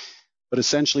of it. But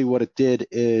essentially what it did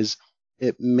is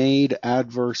it made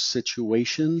adverse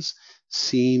situations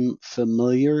seem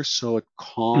familiar, so it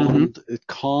calmed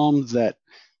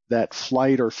that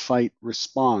flight or fight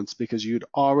response, because you'd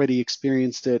already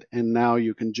experienced it, and now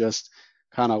you can just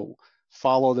kind of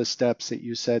follow the steps that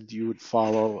you said you would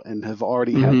follow and have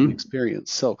already had an experience.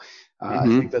 So I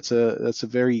think that's a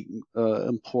very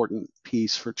important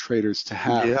piece for traders to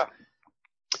have.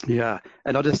 Yeah,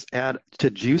 and I'll just add, to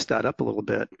juice that up a little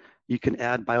bit, you can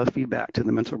add biofeedback to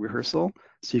the mental rehearsal,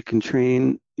 so you can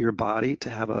train your body to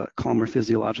have a calmer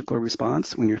physiological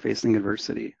response when you're facing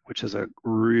adversity, which is a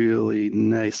really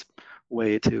nice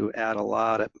way to add a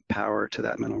lot of power to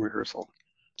that mental rehearsal.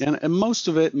 And much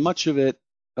of it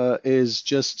is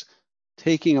just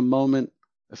taking a moment,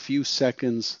 a few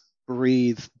seconds,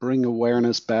 breathe, bring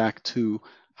awareness back to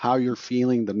how you're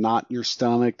feeling, the knot in your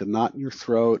stomach, the knot in your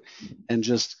throat, and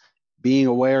just being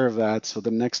aware of that. So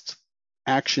the next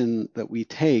action that we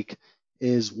take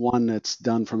is one that's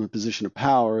done from a position of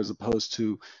power, as opposed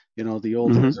to, the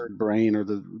old lizard brain or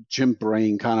the chimp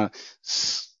brain kind of,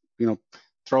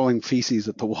 throwing feces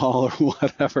at the wall or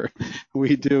whatever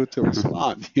we do to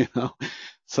respond,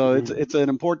 So it's an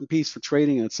important piece for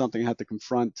trading, and it's something I had to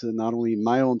confront not only in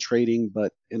my own trading,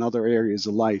 but in other areas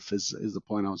of life, is the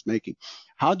point I was making.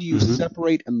 How do you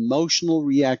separate emotional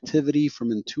reactivity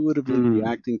from intuitively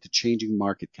reacting to changing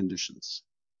market conditions?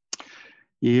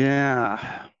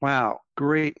 Yeah, wow,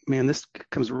 great, man. This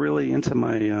comes really into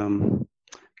my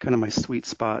kind of my sweet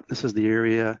spot. This is the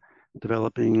area,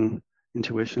 developing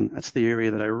intuition. That's the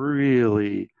area that I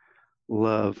really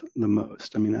love the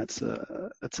most. I mean, that's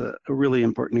a really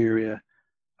important area.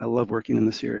 I love working in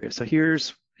this area. So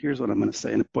here's what I'm going to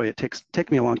say. And boy, it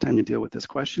take me a long time to deal with this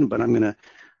question, but I'm going to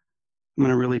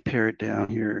really pare it down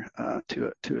here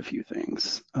to a few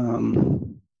things.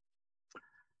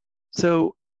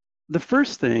 So the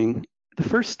first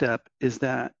step is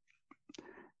that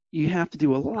you have to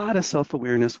do a lot of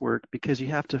self-awareness work, because you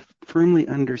have to firmly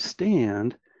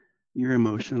understand your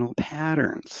emotional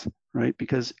patterns, right?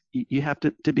 Because you have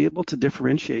to be able to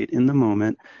differentiate in the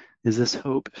moment. Is this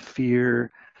hope, fear,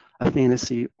 a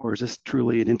fantasy, or is this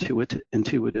truly an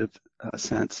intuitive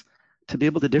sense? To be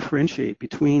able to differentiate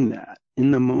between that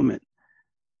in the moment,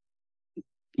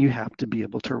 you have to be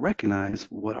able to recognize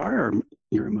what are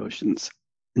your emotions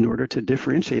in order to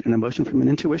differentiate an emotion from an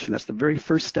intuition. That's the very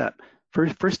first step.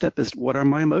 First step is, what are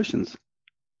my emotions?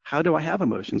 How do I have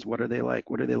emotions? What are they like?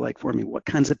 What are they like for me? What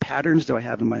kinds of patterns do I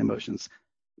have in my emotions?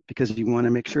 Because you want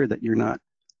to make sure that you're not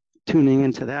tuning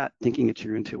into that, thinking it's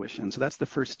your intuition. So that's the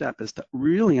first step, is to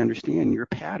really understand your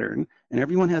pattern. And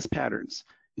everyone has patterns.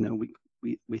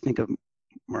 We think of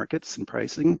markets and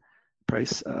pricing.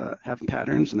 Price have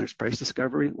patterns, and there's price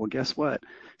discovery. Well, guess what?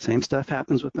 Same stuff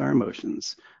happens with our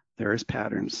emotions. There's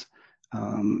patterns.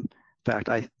 In fact,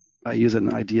 I use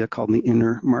an idea called the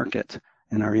inner market.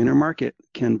 And our inner market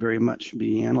can very much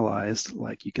be analyzed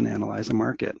like you can analyze a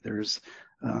market. There's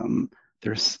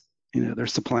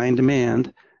supply and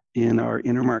demand in our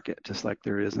inner market, just like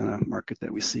there is in a market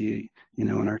that we see, in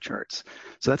our charts.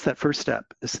 So that's that first step,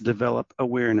 is to develop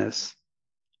awareness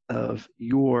of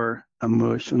your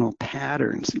emotional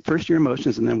patterns. First your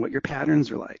emotions, and then what your patterns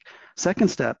are like. Second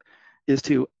step is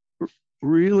to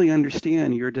really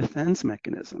understand your defense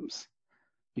mechanisms,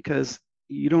 because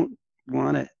you don't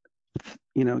want to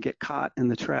get caught in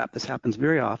the trap. This happens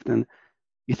very often.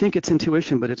 You think it's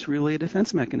intuition, but it's really a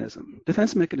defense mechanism.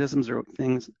 Defense mechanisms are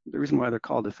things, the reason why they're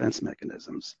called defense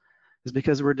mechanisms is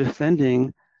because we're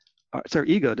defending, it's our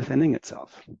ego defending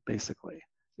itself, basically.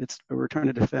 We're trying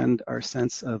to defend our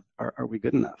sense of, are we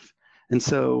good enough? And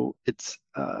so it's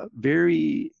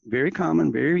very, very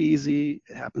common, very easy.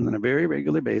 It happens on a very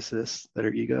regular basis that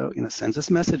our ego, sends us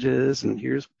messages, and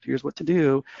here's what to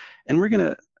do. And we're going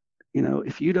to,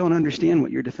 if you don't understand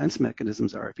what your defense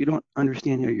mechanisms are, if you don't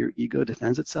understand how your ego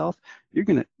defends itself, you're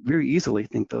going to very easily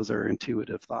think those are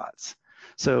intuitive thoughts.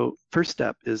 So first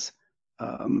step is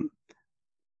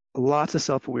lots of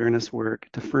self-awareness work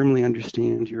to firmly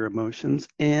understand your emotions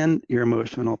and your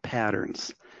emotional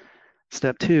patterns.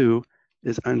 Step two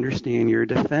is understand your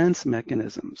defense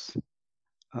mechanisms.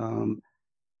 And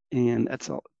it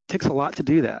takes a lot to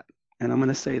do that. And I'm going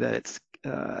to say that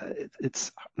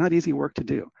it's not easy work to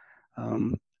do.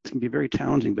 It can be very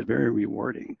challenging, but very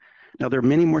rewarding. Now, there are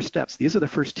many more steps. These are the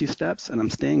first two steps, and I'm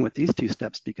staying with these two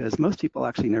steps because most people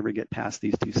actually never get past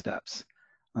these two steps.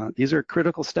 These are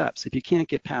critical steps. If you can't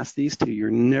get past these two,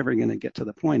 you're never going to get to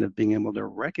the point of being able to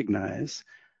recognize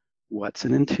what's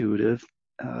an intuitive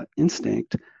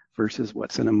instinct versus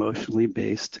what's an emotionally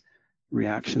based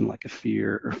reaction, like a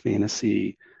fear or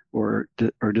fantasy or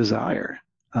desire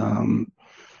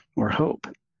or hope.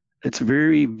 It's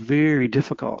very, very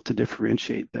difficult to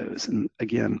differentiate those. And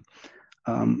again,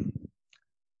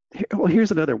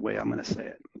 here's another way I'm going to say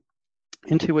it.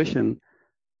 Intuition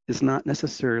is not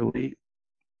necessarily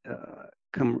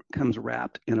comes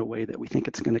wrapped in a way that we think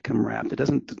it's going to come wrapped. It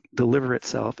doesn't deliver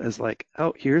itself as like,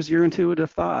 oh, here's your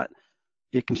intuitive thought.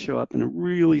 It can show up in a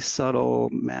really subtle,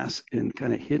 in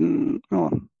kind of hidden,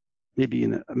 well, maybe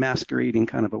in a masquerading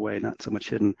kind of a way, not so much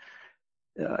hidden.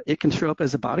 It can show up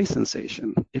as a body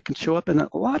sensation. It can show up in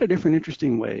a lot of different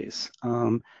interesting ways.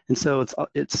 And so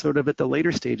it's sort of at the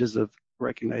later stages of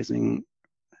recognizing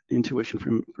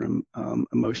intuition from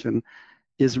emotion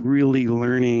is really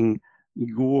learning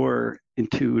your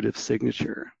intuitive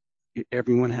signature.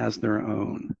 everyone has their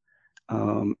own.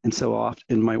 And so often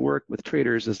in my work with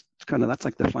traders is kind of, that's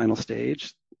like the final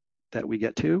stage that we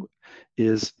get to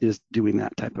is doing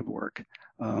that type of work.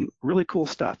 Really cool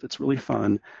stuff. It's really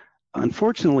fun.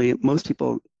 Unfortunately, most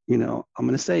people, I'm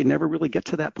going to say, never really get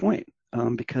to that point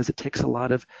because it takes a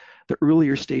lot of the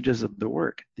earlier stages of the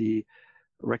work, the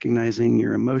recognizing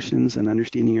your emotions and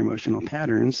understanding your emotional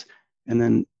patterns, and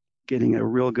then getting a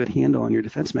real good handle on your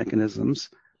defense mechanisms.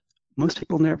 Most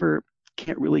people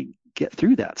can't really get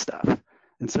through that stuff.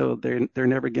 And so they're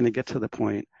never going to get to the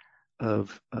point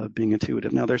of being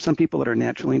intuitive. Now, there's some people that are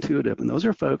naturally intuitive, and those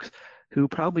are folks who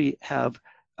probably have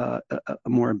a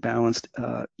more balanced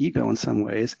ego in some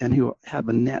ways, and who have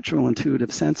a natural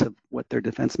intuitive sense of what their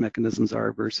defense mechanisms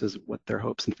are versus what their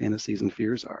hopes and fantasies and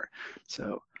fears are.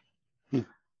 So,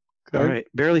 all right,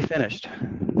 barely finished.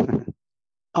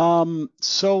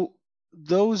 So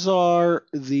those are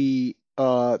the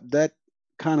that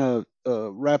kind of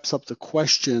wraps up the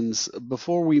questions.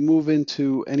 Before we move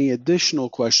into any additional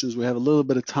questions, we have a little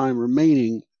bit of time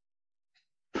remaining.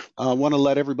 I want to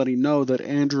let everybody know that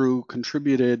Andrew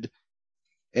contributed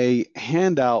a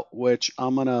handout, which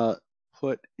I'm going to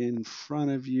put in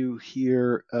front of you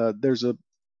here.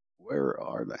 Where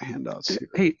are the handouts here?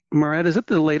 Hey, Murad, is it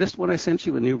the latest one I sent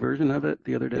you, a new version of it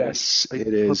the other day? Yes, it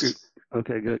is.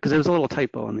 Okay, good. Because there was a little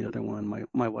typo on the other one.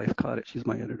 My wife caught it. She's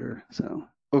my editor, so.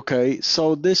 Okay,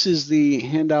 so this is the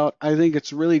handout. I think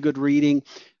it's really good reading.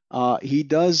 He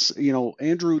does,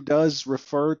 Andrew does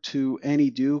refer to Annie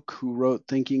Duke, who wrote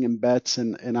Thinking in Bets,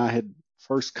 and I had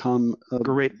first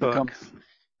great book.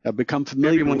 Become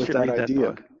familiar Everyone with should that read idea.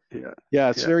 That book. Yeah,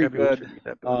 it's very good.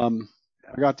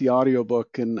 I got the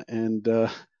audiobook and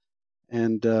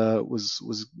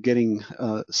was getting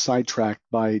sidetracked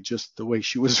by just the way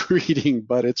she was reading,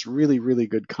 but it's really, really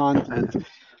good content.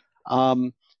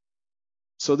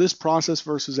 So this process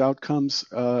versus outcomes,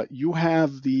 you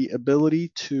have the ability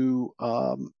to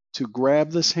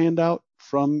grab this handout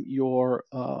from your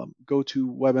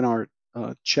GoToWebinar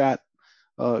chat,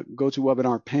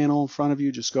 GoToWebinar panel in front of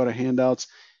you. Just go to handouts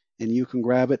and you can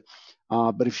grab it.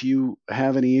 But if you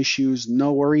have any issues,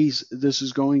 no worries. This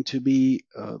is going to be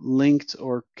linked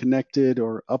or connected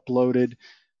or uploaded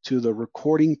to the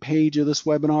recording page of this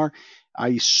webinar.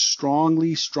 I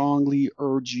strongly, strongly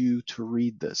urge you to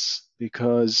read this,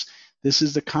 because this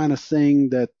is the kind of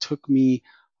thing that took me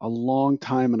a long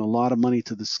time and a lot of money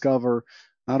to discover,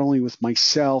 not only with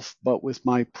myself, but with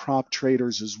my prop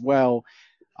traders as well,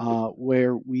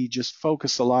 where we just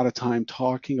focus a lot of time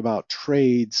talking about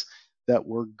trades that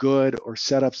were good or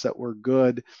setups that were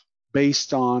good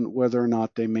based on whether or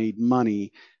not they made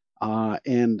money.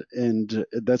 And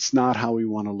that's not how we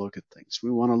want to look at things.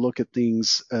 We want to look at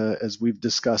things, as we've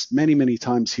discussed many, many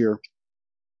times here,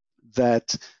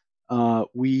 that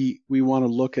we want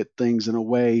to look at things in a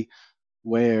way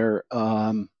where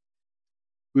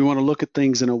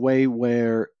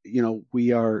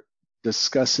we are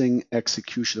discussing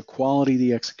execution, the quality of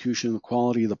the execution, the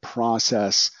quality of the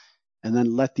process, and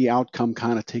then let the outcome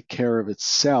kind of take care of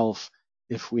itself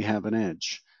if we have an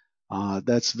edge.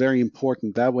 That's very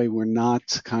important. That way we're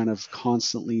not kind of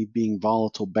constantly being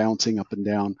volatile, bouncing up and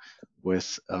down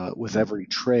with every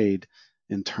trade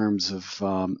in terms of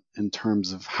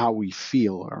how we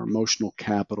feel, our emotional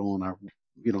capital and our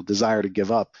desire to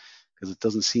give up, because it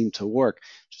doesn't seem to work.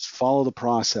 Just follow the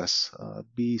process.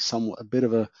 Be a bit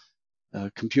of a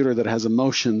computer that has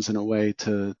emotions in a way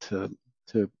to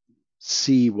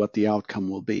see what the outcome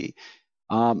will be.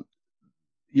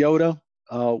 Yoda,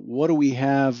 what do we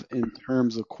have in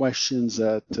terms of questions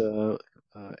that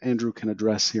Andrew can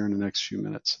address here in the next few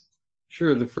minutes?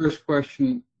 Sure. The first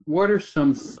question, what are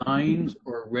some signs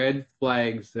or red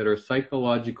flags that our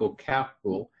psychological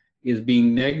capital is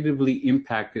being negatively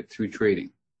impacted through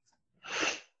trading?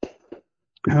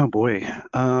 Oh boy.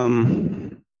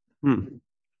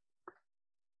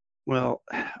 Well,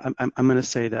 I'm going to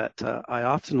say that I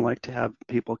often like to have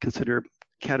people consider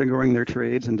categorizing their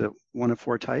trades into one of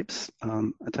four types.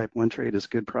 A type 1 trade is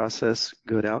good process,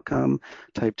 good outcome.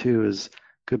 Type 2 is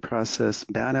good process,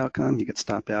 bad outcome. You get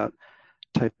stopped out.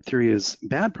 Type 3 is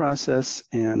bad process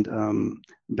and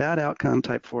bad outcome.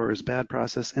 Type 4 is bad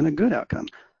process and a good outcome.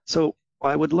 So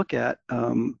I would look at,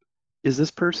 is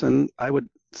this person, I would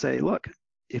say, look,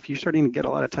 if you're starting to get a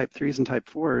lot of type 3s and type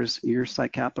 4s, your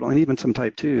psych capital, and even some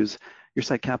type 2s, your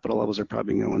psych capital levels are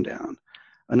probably going down.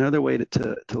 Another way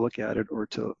to look at it, or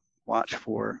to watch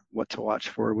for, what to watch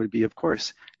for, would be, of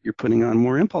course, you're putting on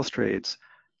more impulse trades,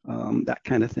 that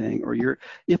kind of thing. Or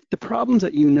if the problems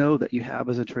that you know that you have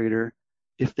as a trader,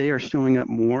 if they are showing up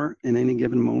more in any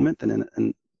given moment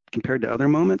than compared to other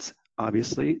moments,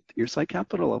 obviously your psych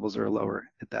capital levels are lower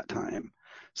at that time.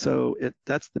 So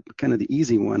that's the kind of the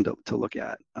easy one to look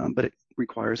at, but it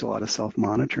requires a lot of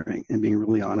self-monitoring and being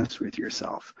really honest with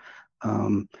yourself.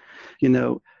 You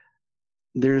know,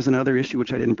 there's another issue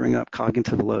which I didn't bring up,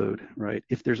 cognitive load, right?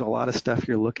 If there's a lot of stuff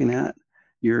you're looking at,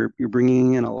 you're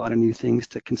bringing in a lot of new things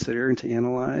to consider and to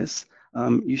analyze.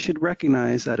 You should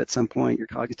recognize that at some point your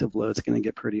cognitive load is going to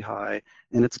get pretty high,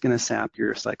 and it's going to sap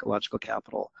your psychological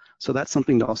capital. So that's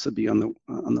something to also be on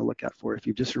the lookout for. If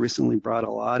you've just recently brought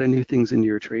a lot of new things into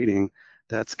your trading,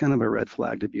 that's kind of a red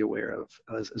flag to be aware of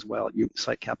as well. Your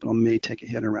psych capital may take a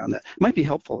hit around that. It might be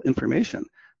helpful information,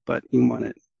 but you want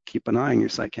to keep an eye on your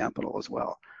psych capital as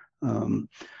well.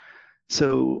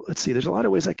 So let's see, there's a lot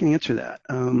of ways I can answer that.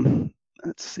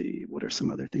 Let's see, what are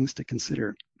some other things to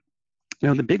consider?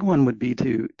 Now, the big one would be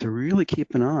to really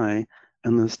keep an eye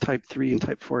on those type 3 and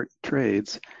type 4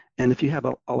 trades. And if you have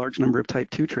a large number of type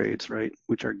 2 trades, right,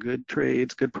 which are good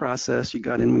trades, good process, you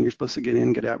got in when you're supposed to get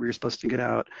in, get out where you're supposed to get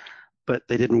out, but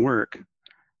they didn't work.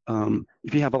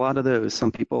 If you have a lot of those,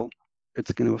 some people,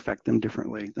 it's going to affect them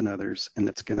differently than others, and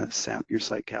it's going to sap your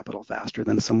psych capital faster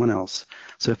than someone else.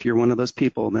 So if you're one of those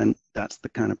people, then that's the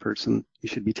kind of person you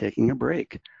should be taking a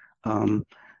break.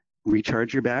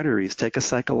 Recharge your batteries, take a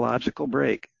psychological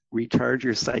break, recharge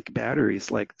your psych batteries,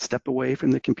 like step away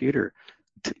from the computer,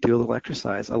 do a little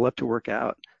exercise. I love to work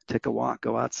out, take a walk,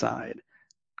 go outside,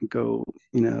 go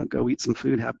eat some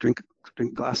food, drink a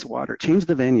glass of water, change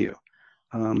the venue.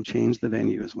 Change the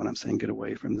venue is what I'm saying, get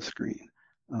away from the screen.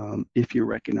 If you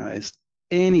recognize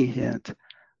any hint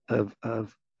of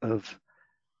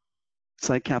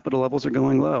psych capital levels are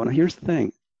going low. And here's the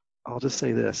thing, I'll just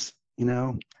say this,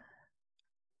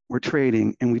 we're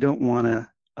trading and we don't want to,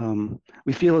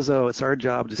 we feel as though it's our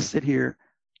job to sit here,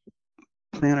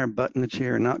 plant our butt in the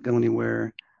chair, not go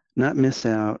anywhere, not miss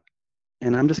out.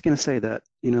 And I'm just going to say that,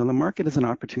 the market is an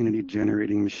opportunity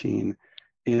generating machine,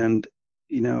 and,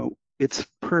 it's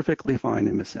perfectly fine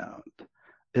to miss out.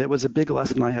 It was a big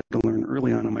lesson I had to learn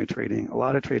early on in my trading. A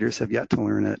lot of traders have yet to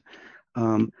learn it.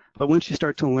 But once you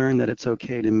start to learn that it's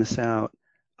okay to miss out,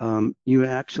 you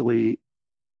actually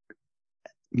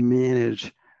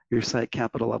manage your psych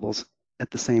capital levels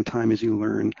at the same time as you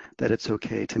learn that it's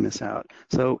okay to miss out.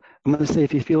 So I'm going to say,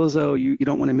 if you feel as though you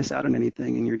don't want to miss out on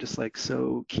anything and you're just like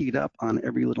so keyed up on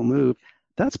every little move,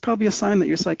 that's probably a sign that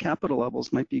your psych capital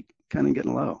levels might be kind of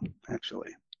getting low, actually.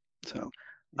 So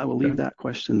I will leave that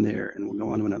question there, and we'll go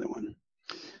on to another one.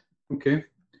 Okay.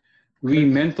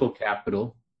 Mental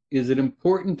capital. Is it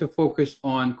important to focus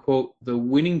on, quote, the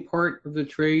winning part of the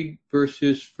trade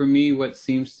versus, for me, what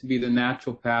seems to be the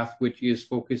natural path, which is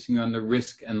focusing on the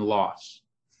risk and loss?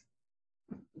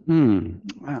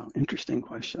 Wow, interesting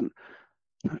question.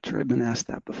 Not sure I've been asked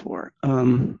that before.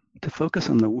 To focus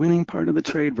on the winning part of the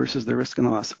trade versus the risk and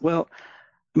loss. Well,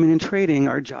 I mean, in trading,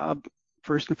 our job,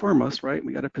 first and foremost, right,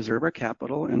 we got to preserve our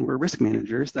capital, and we're risk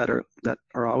managers that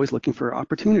are always looking for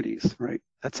opportunities, right?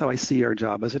 That's how I see our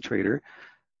job as a trader.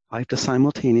 I have to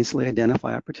simultaneously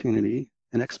identify opportunity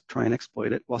and try and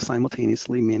exploit it while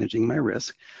simultaneously managing my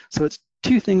risk. So it's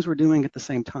two things we're doing at the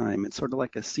same time. It's sort of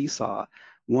like a seesaw.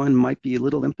 One might be a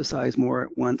little emphasized more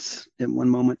at once in one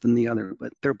moment than the other,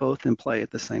 but they're both in play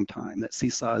at the same time. That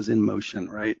seesaw is in motion,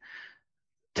 right?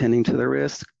 Tending to the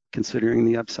risk, considering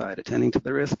the upside, attending to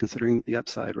the risk, considering the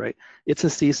upside, right? It's a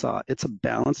seesaw, it's a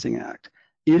balancing act.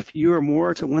 If you're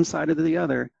more to one side or the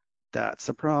other, that's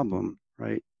a problem,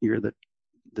 right?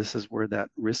 This is where that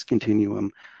risk continuum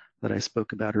that I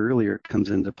spoke about earlier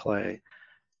comes into play.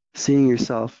 Seeing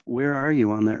yourself, where are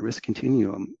you on that risk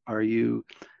continuum? Are you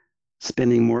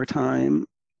spending more time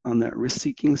on that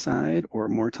risk-seeking side or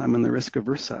more time on the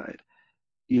risk-averse side?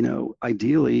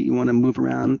 Ideally, you want to move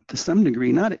around to some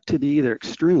degree, not to the either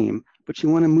extreme, but you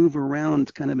want to move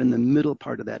around kind of in the middle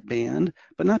part of that band,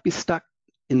 but not be stuck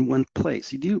in one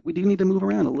place. We do need to move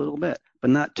around a little bit, but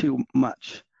not too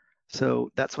much.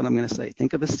 So that's what I'm going to say.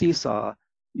 Think of a seesaw.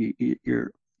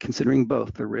 You're considering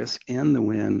both the risk and the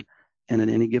win, and at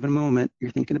any given moment,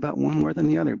 you're thinking about one more than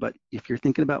the other. But if you're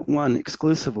thinking about one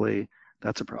exclusively,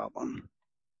 that's a problem.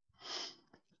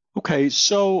 Okay,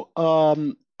 so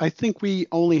I think we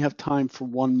only have time for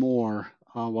one more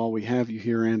while we have you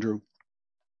here, Andrew.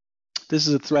 This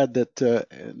is a thread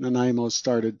that Nanaimo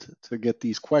started to get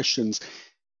these questions.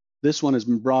 This one has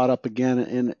been brought up again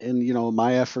in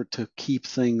my effort to keep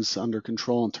things under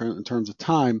control in terms of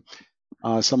time.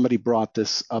 Somebody brought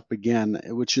this up again,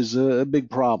 which is a big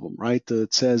problem, right?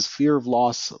 It says fear of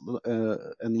loss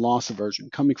and loss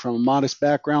aversion. Coming from a modest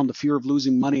background, the fear of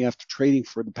losing money after trading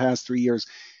for the past 3 years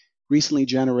recently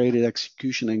generated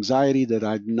execution anxiety that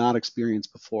I'd not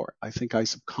experienced before. I think I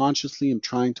subconsciously am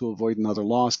trying to avoid another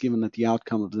loss, given that the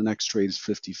outcome of the next trade is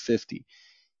 50-50.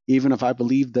 Even if I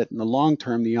believe that in the long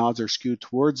term the odds are skewed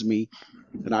towards me,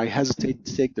 then I hesitate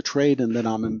to take the trade, and then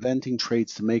I'm inventing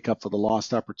trades to make up for the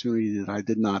lost opportunity that I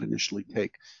did not initially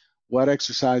take. What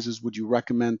exercises would you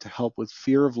recommend to help with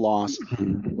fear of loss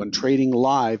when trading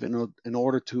live in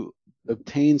order to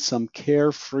obtain some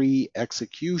carefree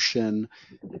execution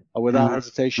without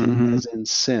hesitation, as in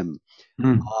Sim?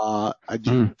 I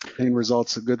do obtain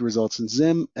results, good results in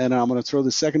Sim, and I'm going to throw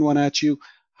the second one at you.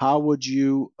 How would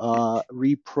you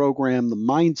reprogram the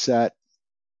mindset?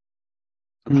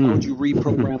 How would you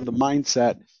reprogram the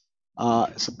mindset,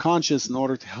 subconscious, in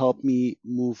order to help me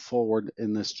move forward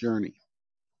in this journey?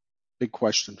 Big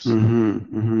questions.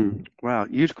 Wow,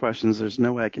 huge questions. There's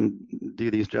no way I can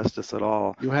do these justice at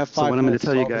all. You have 5 so what I'm going to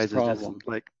tell you minutes guys to solve is this just problem.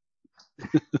 like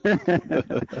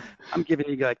I'm giving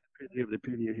you guys the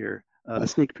preview here, a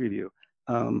sneak preview.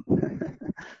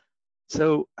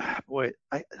 So, boy,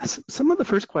 some of the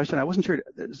first question, I wasn't sure.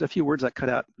 There's a few words that cut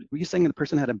out. Were you saying the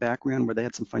person had a background where they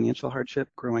had some financial hardship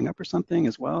growing up or something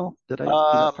as well? Is that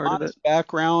part of it? Modest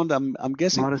background. I'm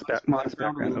guessing Modest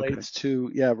background relates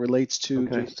to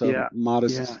just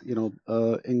modest,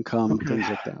 income, things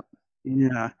like that.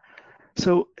 Yeah.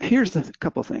 So here's the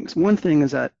couple things. One thing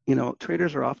is that,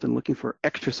 traders are often looking for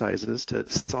exercises to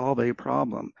solve a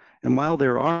problem. And while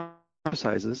there are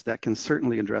exercises that can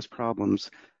certainly address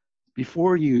problems,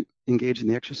 before you engage in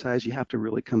the exercise, you have to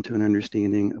really come to an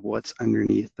understanding of what's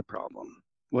underneath the problem.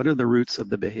 What are the roots of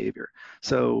the behavior?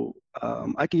 So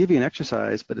I can give you an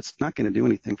exercise, but it's not going to do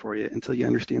anything for you until you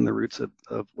understand the roots of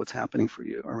what's happening for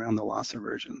you around the loss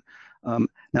aversion.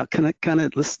 Now, this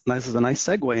is a nice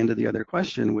segue into the other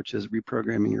question, which is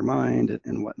reprogramming your mind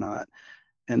and whatnot.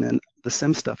 And then the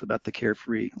SIM stuff about the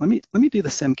carefree. Let me do the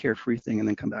SIM carefree thing and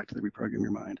then come back to the reprogram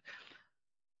your mind.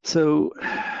 So,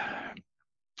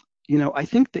 I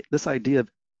think that this idea of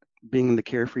being the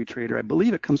carefree trader, I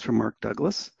believe it comes from Mark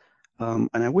Douglas. And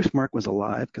I wish Mark was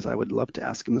alive, because I would love to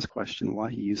ask him this question, why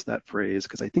he used that phrase,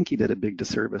 because I think he did a big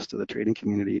disservice to the trading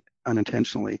community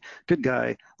unintentionally. Good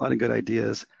guy, a lot of good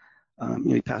ideas.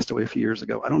 He passed away a few years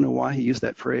ago. I don't know why he used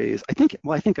that phrase. I think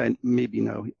I maybe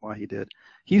know why he did.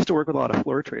 He used to work with a lot of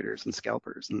floor traders and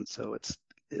scalpers, and so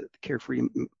carefree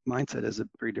mindset is a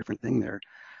very different thing there.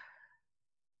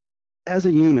 As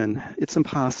a human, it's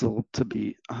impossible to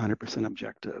be 100%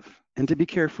 objective. And to be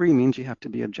carefree means you have to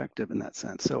be objective in that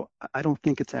sense. So I don't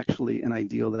think it's actually an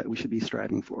ideal that we should be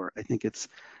striving for. I think it's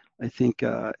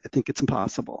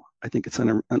impossible. I think it's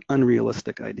an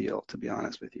unrealistic ideal, to be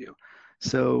honest with you.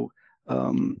 So,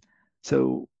 the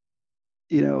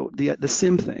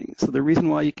SIM thing. So the reason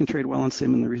why you can trade well on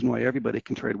SIM, and the reason why everybody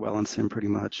can trade well on SIM pretty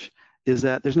much, is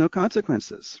that there's no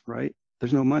consequences, right?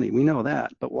 There's no money. We know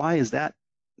that. But why is that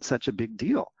such a big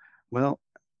deal? Well,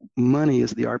 money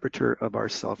is the arbiter of our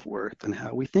self-worth and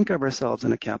how we think of ourselves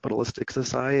in a capitalistic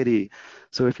society.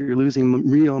 So if you're losing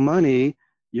real money,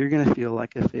 you're going to feel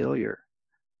like a failure.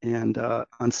 And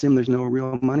on SIM, there's no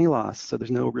real money loss, so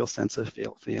there's no real sense of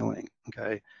failing.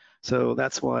 Okay, so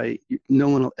that's why no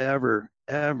one will ever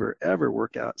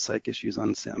work out psych issues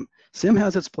on SIM. SIM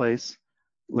has its place.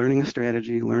 Learning a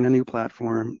strategy, learn a new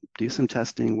platform, do some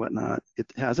testing, whatnot. It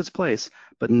has its place,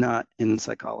 but not in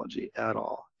psychology at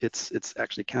all. It's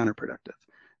actually counterproductive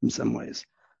in some ways.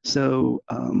 So,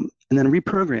 and then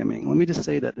reprogramming. Let me just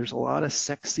say that there's a lot of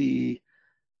sexy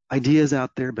ideas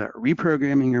out there about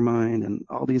reprogramming your mind and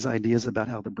all these ideas about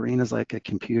how the brain is like a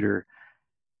computer.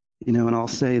 And I'll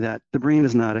say that the brain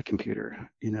is not a computer.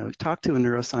 Talk to a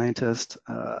neuroscientist,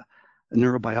 a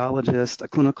neurobiologist, a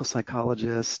clinical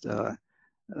psychologist,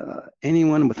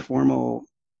 anyone with formal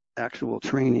actual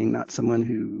training, not someone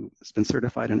who's been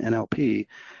certified in NLP.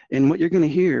 And what you're going to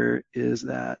hear is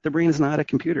that the brain is not a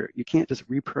computer. You can't just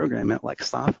reprogram it like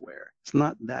software. It's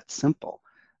not that simple.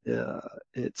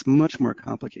 It's much more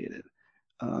complicated.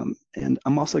 And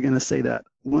I'm also going to say that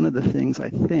one of the things I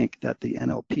think that the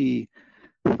NLP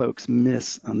folks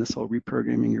miss on this whole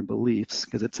reprogramming your beliefs,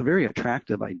 because it's a very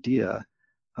attractive idea.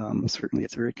 Certainly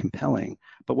it's very compelling,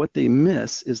 but what they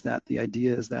miss is that the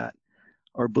idea is that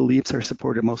our beliefs are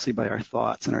supported mostly by our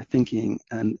thoughts and our thinking,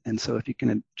 and so if you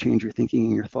can change your thinking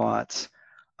and your thoughts,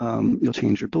 you'll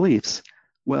change your beliefs.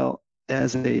 Well,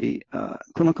 as a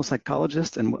clinical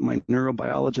psychologist, and what my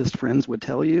neurobiologist friends would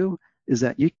tell you is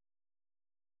that you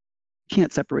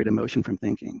can't separate emotion from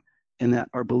thinking, and that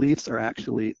our beliefs are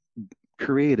actually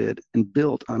created and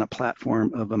built on a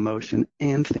platform of emotion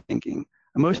and thinking.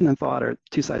 Emotion and thought are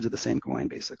two sides of the same coin,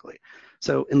 basically.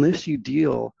 So unless you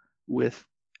deal with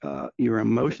your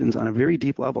emotions on a very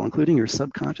deep level, including your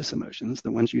subconscious emotions,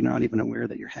 the ones you're not even aware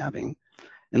that you're having.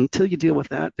 And until you deal with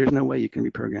that, there's no way you can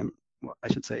reprogram, well,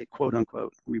 I should say, quote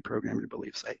unquote, reprogram your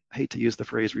beliefs. I hate to use the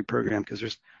phrase reprogram because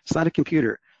it's not a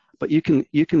computer, but you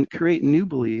can create new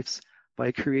beliefs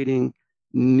by creating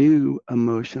new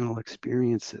emotional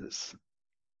experiences.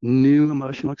 New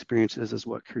emotional experiences is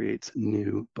what creates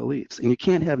new beliefs. And you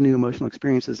can't have new emotional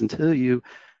experiences until you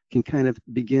can kind of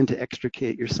begin to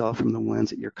extricate yourself from the ones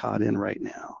that you're caught in right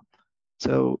now.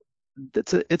 So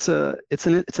it's an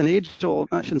age-old,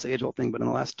 I shouldn't say age-old thing, but in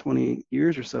the last 20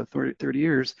 years or so, 30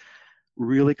 years,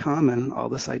 really common, all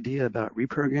this idea about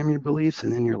reprogramming your beliefs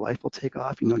and then your life will take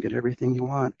off and you'll get everything you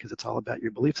want because it's all about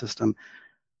your belief system.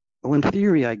 Well, in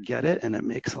theory, I get it, and it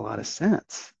makes a lot of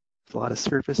sense. There's a lot of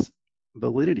surface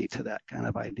validity to that kind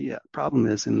of idea. Problem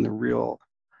is, in the real,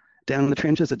 down in the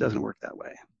trenches, it doesn't work that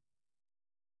way.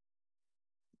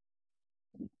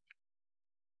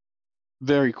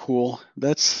 Very cool.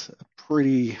 That's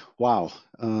pretty wow.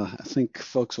 I think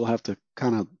folks will have to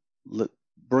kind of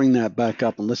bring that back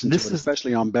up and listen to it,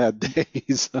 especially on bad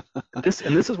days. This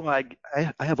is why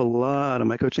I have a lot of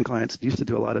my coaching clients used to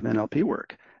do a lot of NLP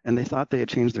work, and they thought they had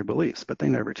changed their beliefs, but they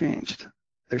never changed.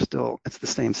 It's the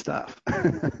same stuff.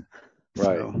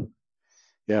 Right. So,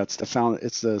 yeah, it's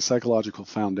the psychological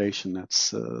foundation. That's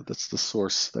the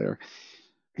source there.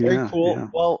 Very cool. Yeah.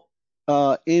 Well,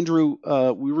 Andrew,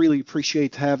 we really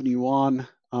appreciate having you on.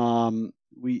 We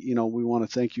want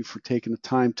to thank you for taking the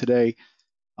time today.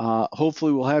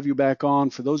 Hopefully we'll have you back on.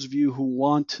 For those of you who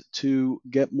want to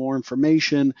get more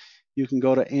information, you can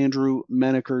go to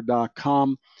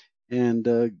andrewmenaker.com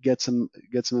and get some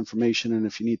information. And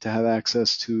if you need to have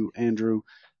access to Andrew,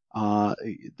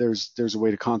 there's a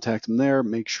way to contact him there.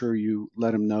 Make sure you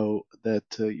let him know that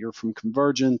you're from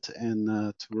Convergent and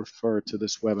to refer to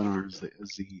this webinar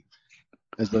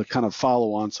as the kind of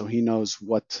follow on, so he knows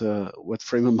what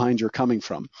frame of mind you're coming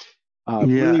from.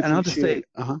 Really, and I'll just say,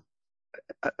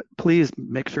 please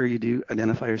make sure you do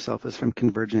identify yourself as from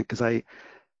Convergent, because I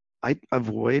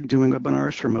avoid doing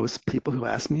webinars for most people who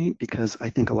ask me, because I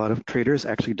think a lot of traders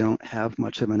actually don't have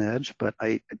much of an edge. But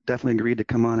I definitely agreed to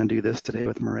come on and do this today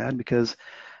with Murad, because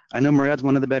I know Murad's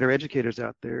one of the better educators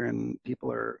out there, and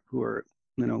people who are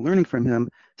learning from him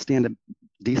stand a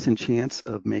decent chance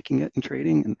of making it in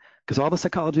trading. And because all the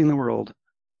psychology in the world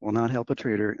will not help a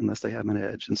trader unless they have an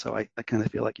edge. And so I kind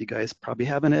of feel like you guys probably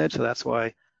have an edge. So that's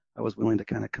why I was willing to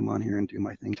kind of come on here and do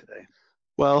my thing today.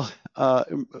 Well,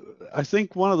 I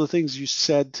think one of the things you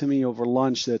said to me over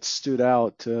lunch that stood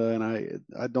out, and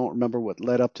I don't remember what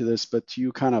led up to this, but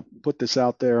you kind of put this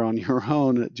out there on your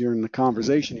own during the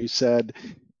conversation. You said,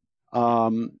 I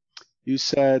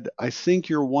think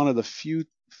you're one of the few.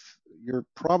 You're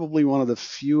probably one of the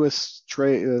few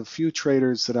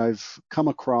traders that I've come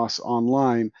across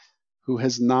online who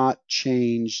has not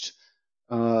changed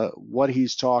what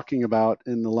he's talking about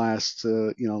in the last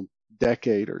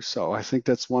decade or so. I think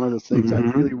that's one of the things I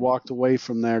really walked away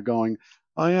from there going,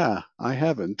 oh yeah, I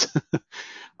haven't.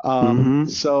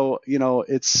 So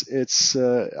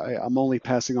I'm only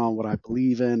passing on what I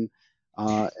believe in.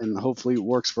 And hopefully it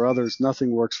works for others.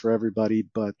 Nothing works for everybody,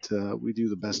 but we do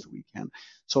the best that we can.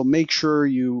 So make sure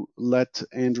you let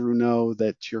Andrew know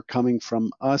that you're coming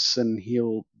from us, and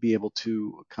he'll be able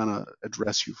to kind of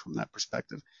address you from that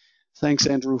perspective. Thanks,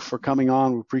 Andrew, for coming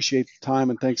on. We appreciate the time,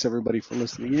 and thanks everybody for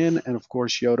listening in, and of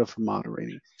course, Yoda for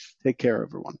moderating. Take care,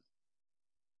 everyone.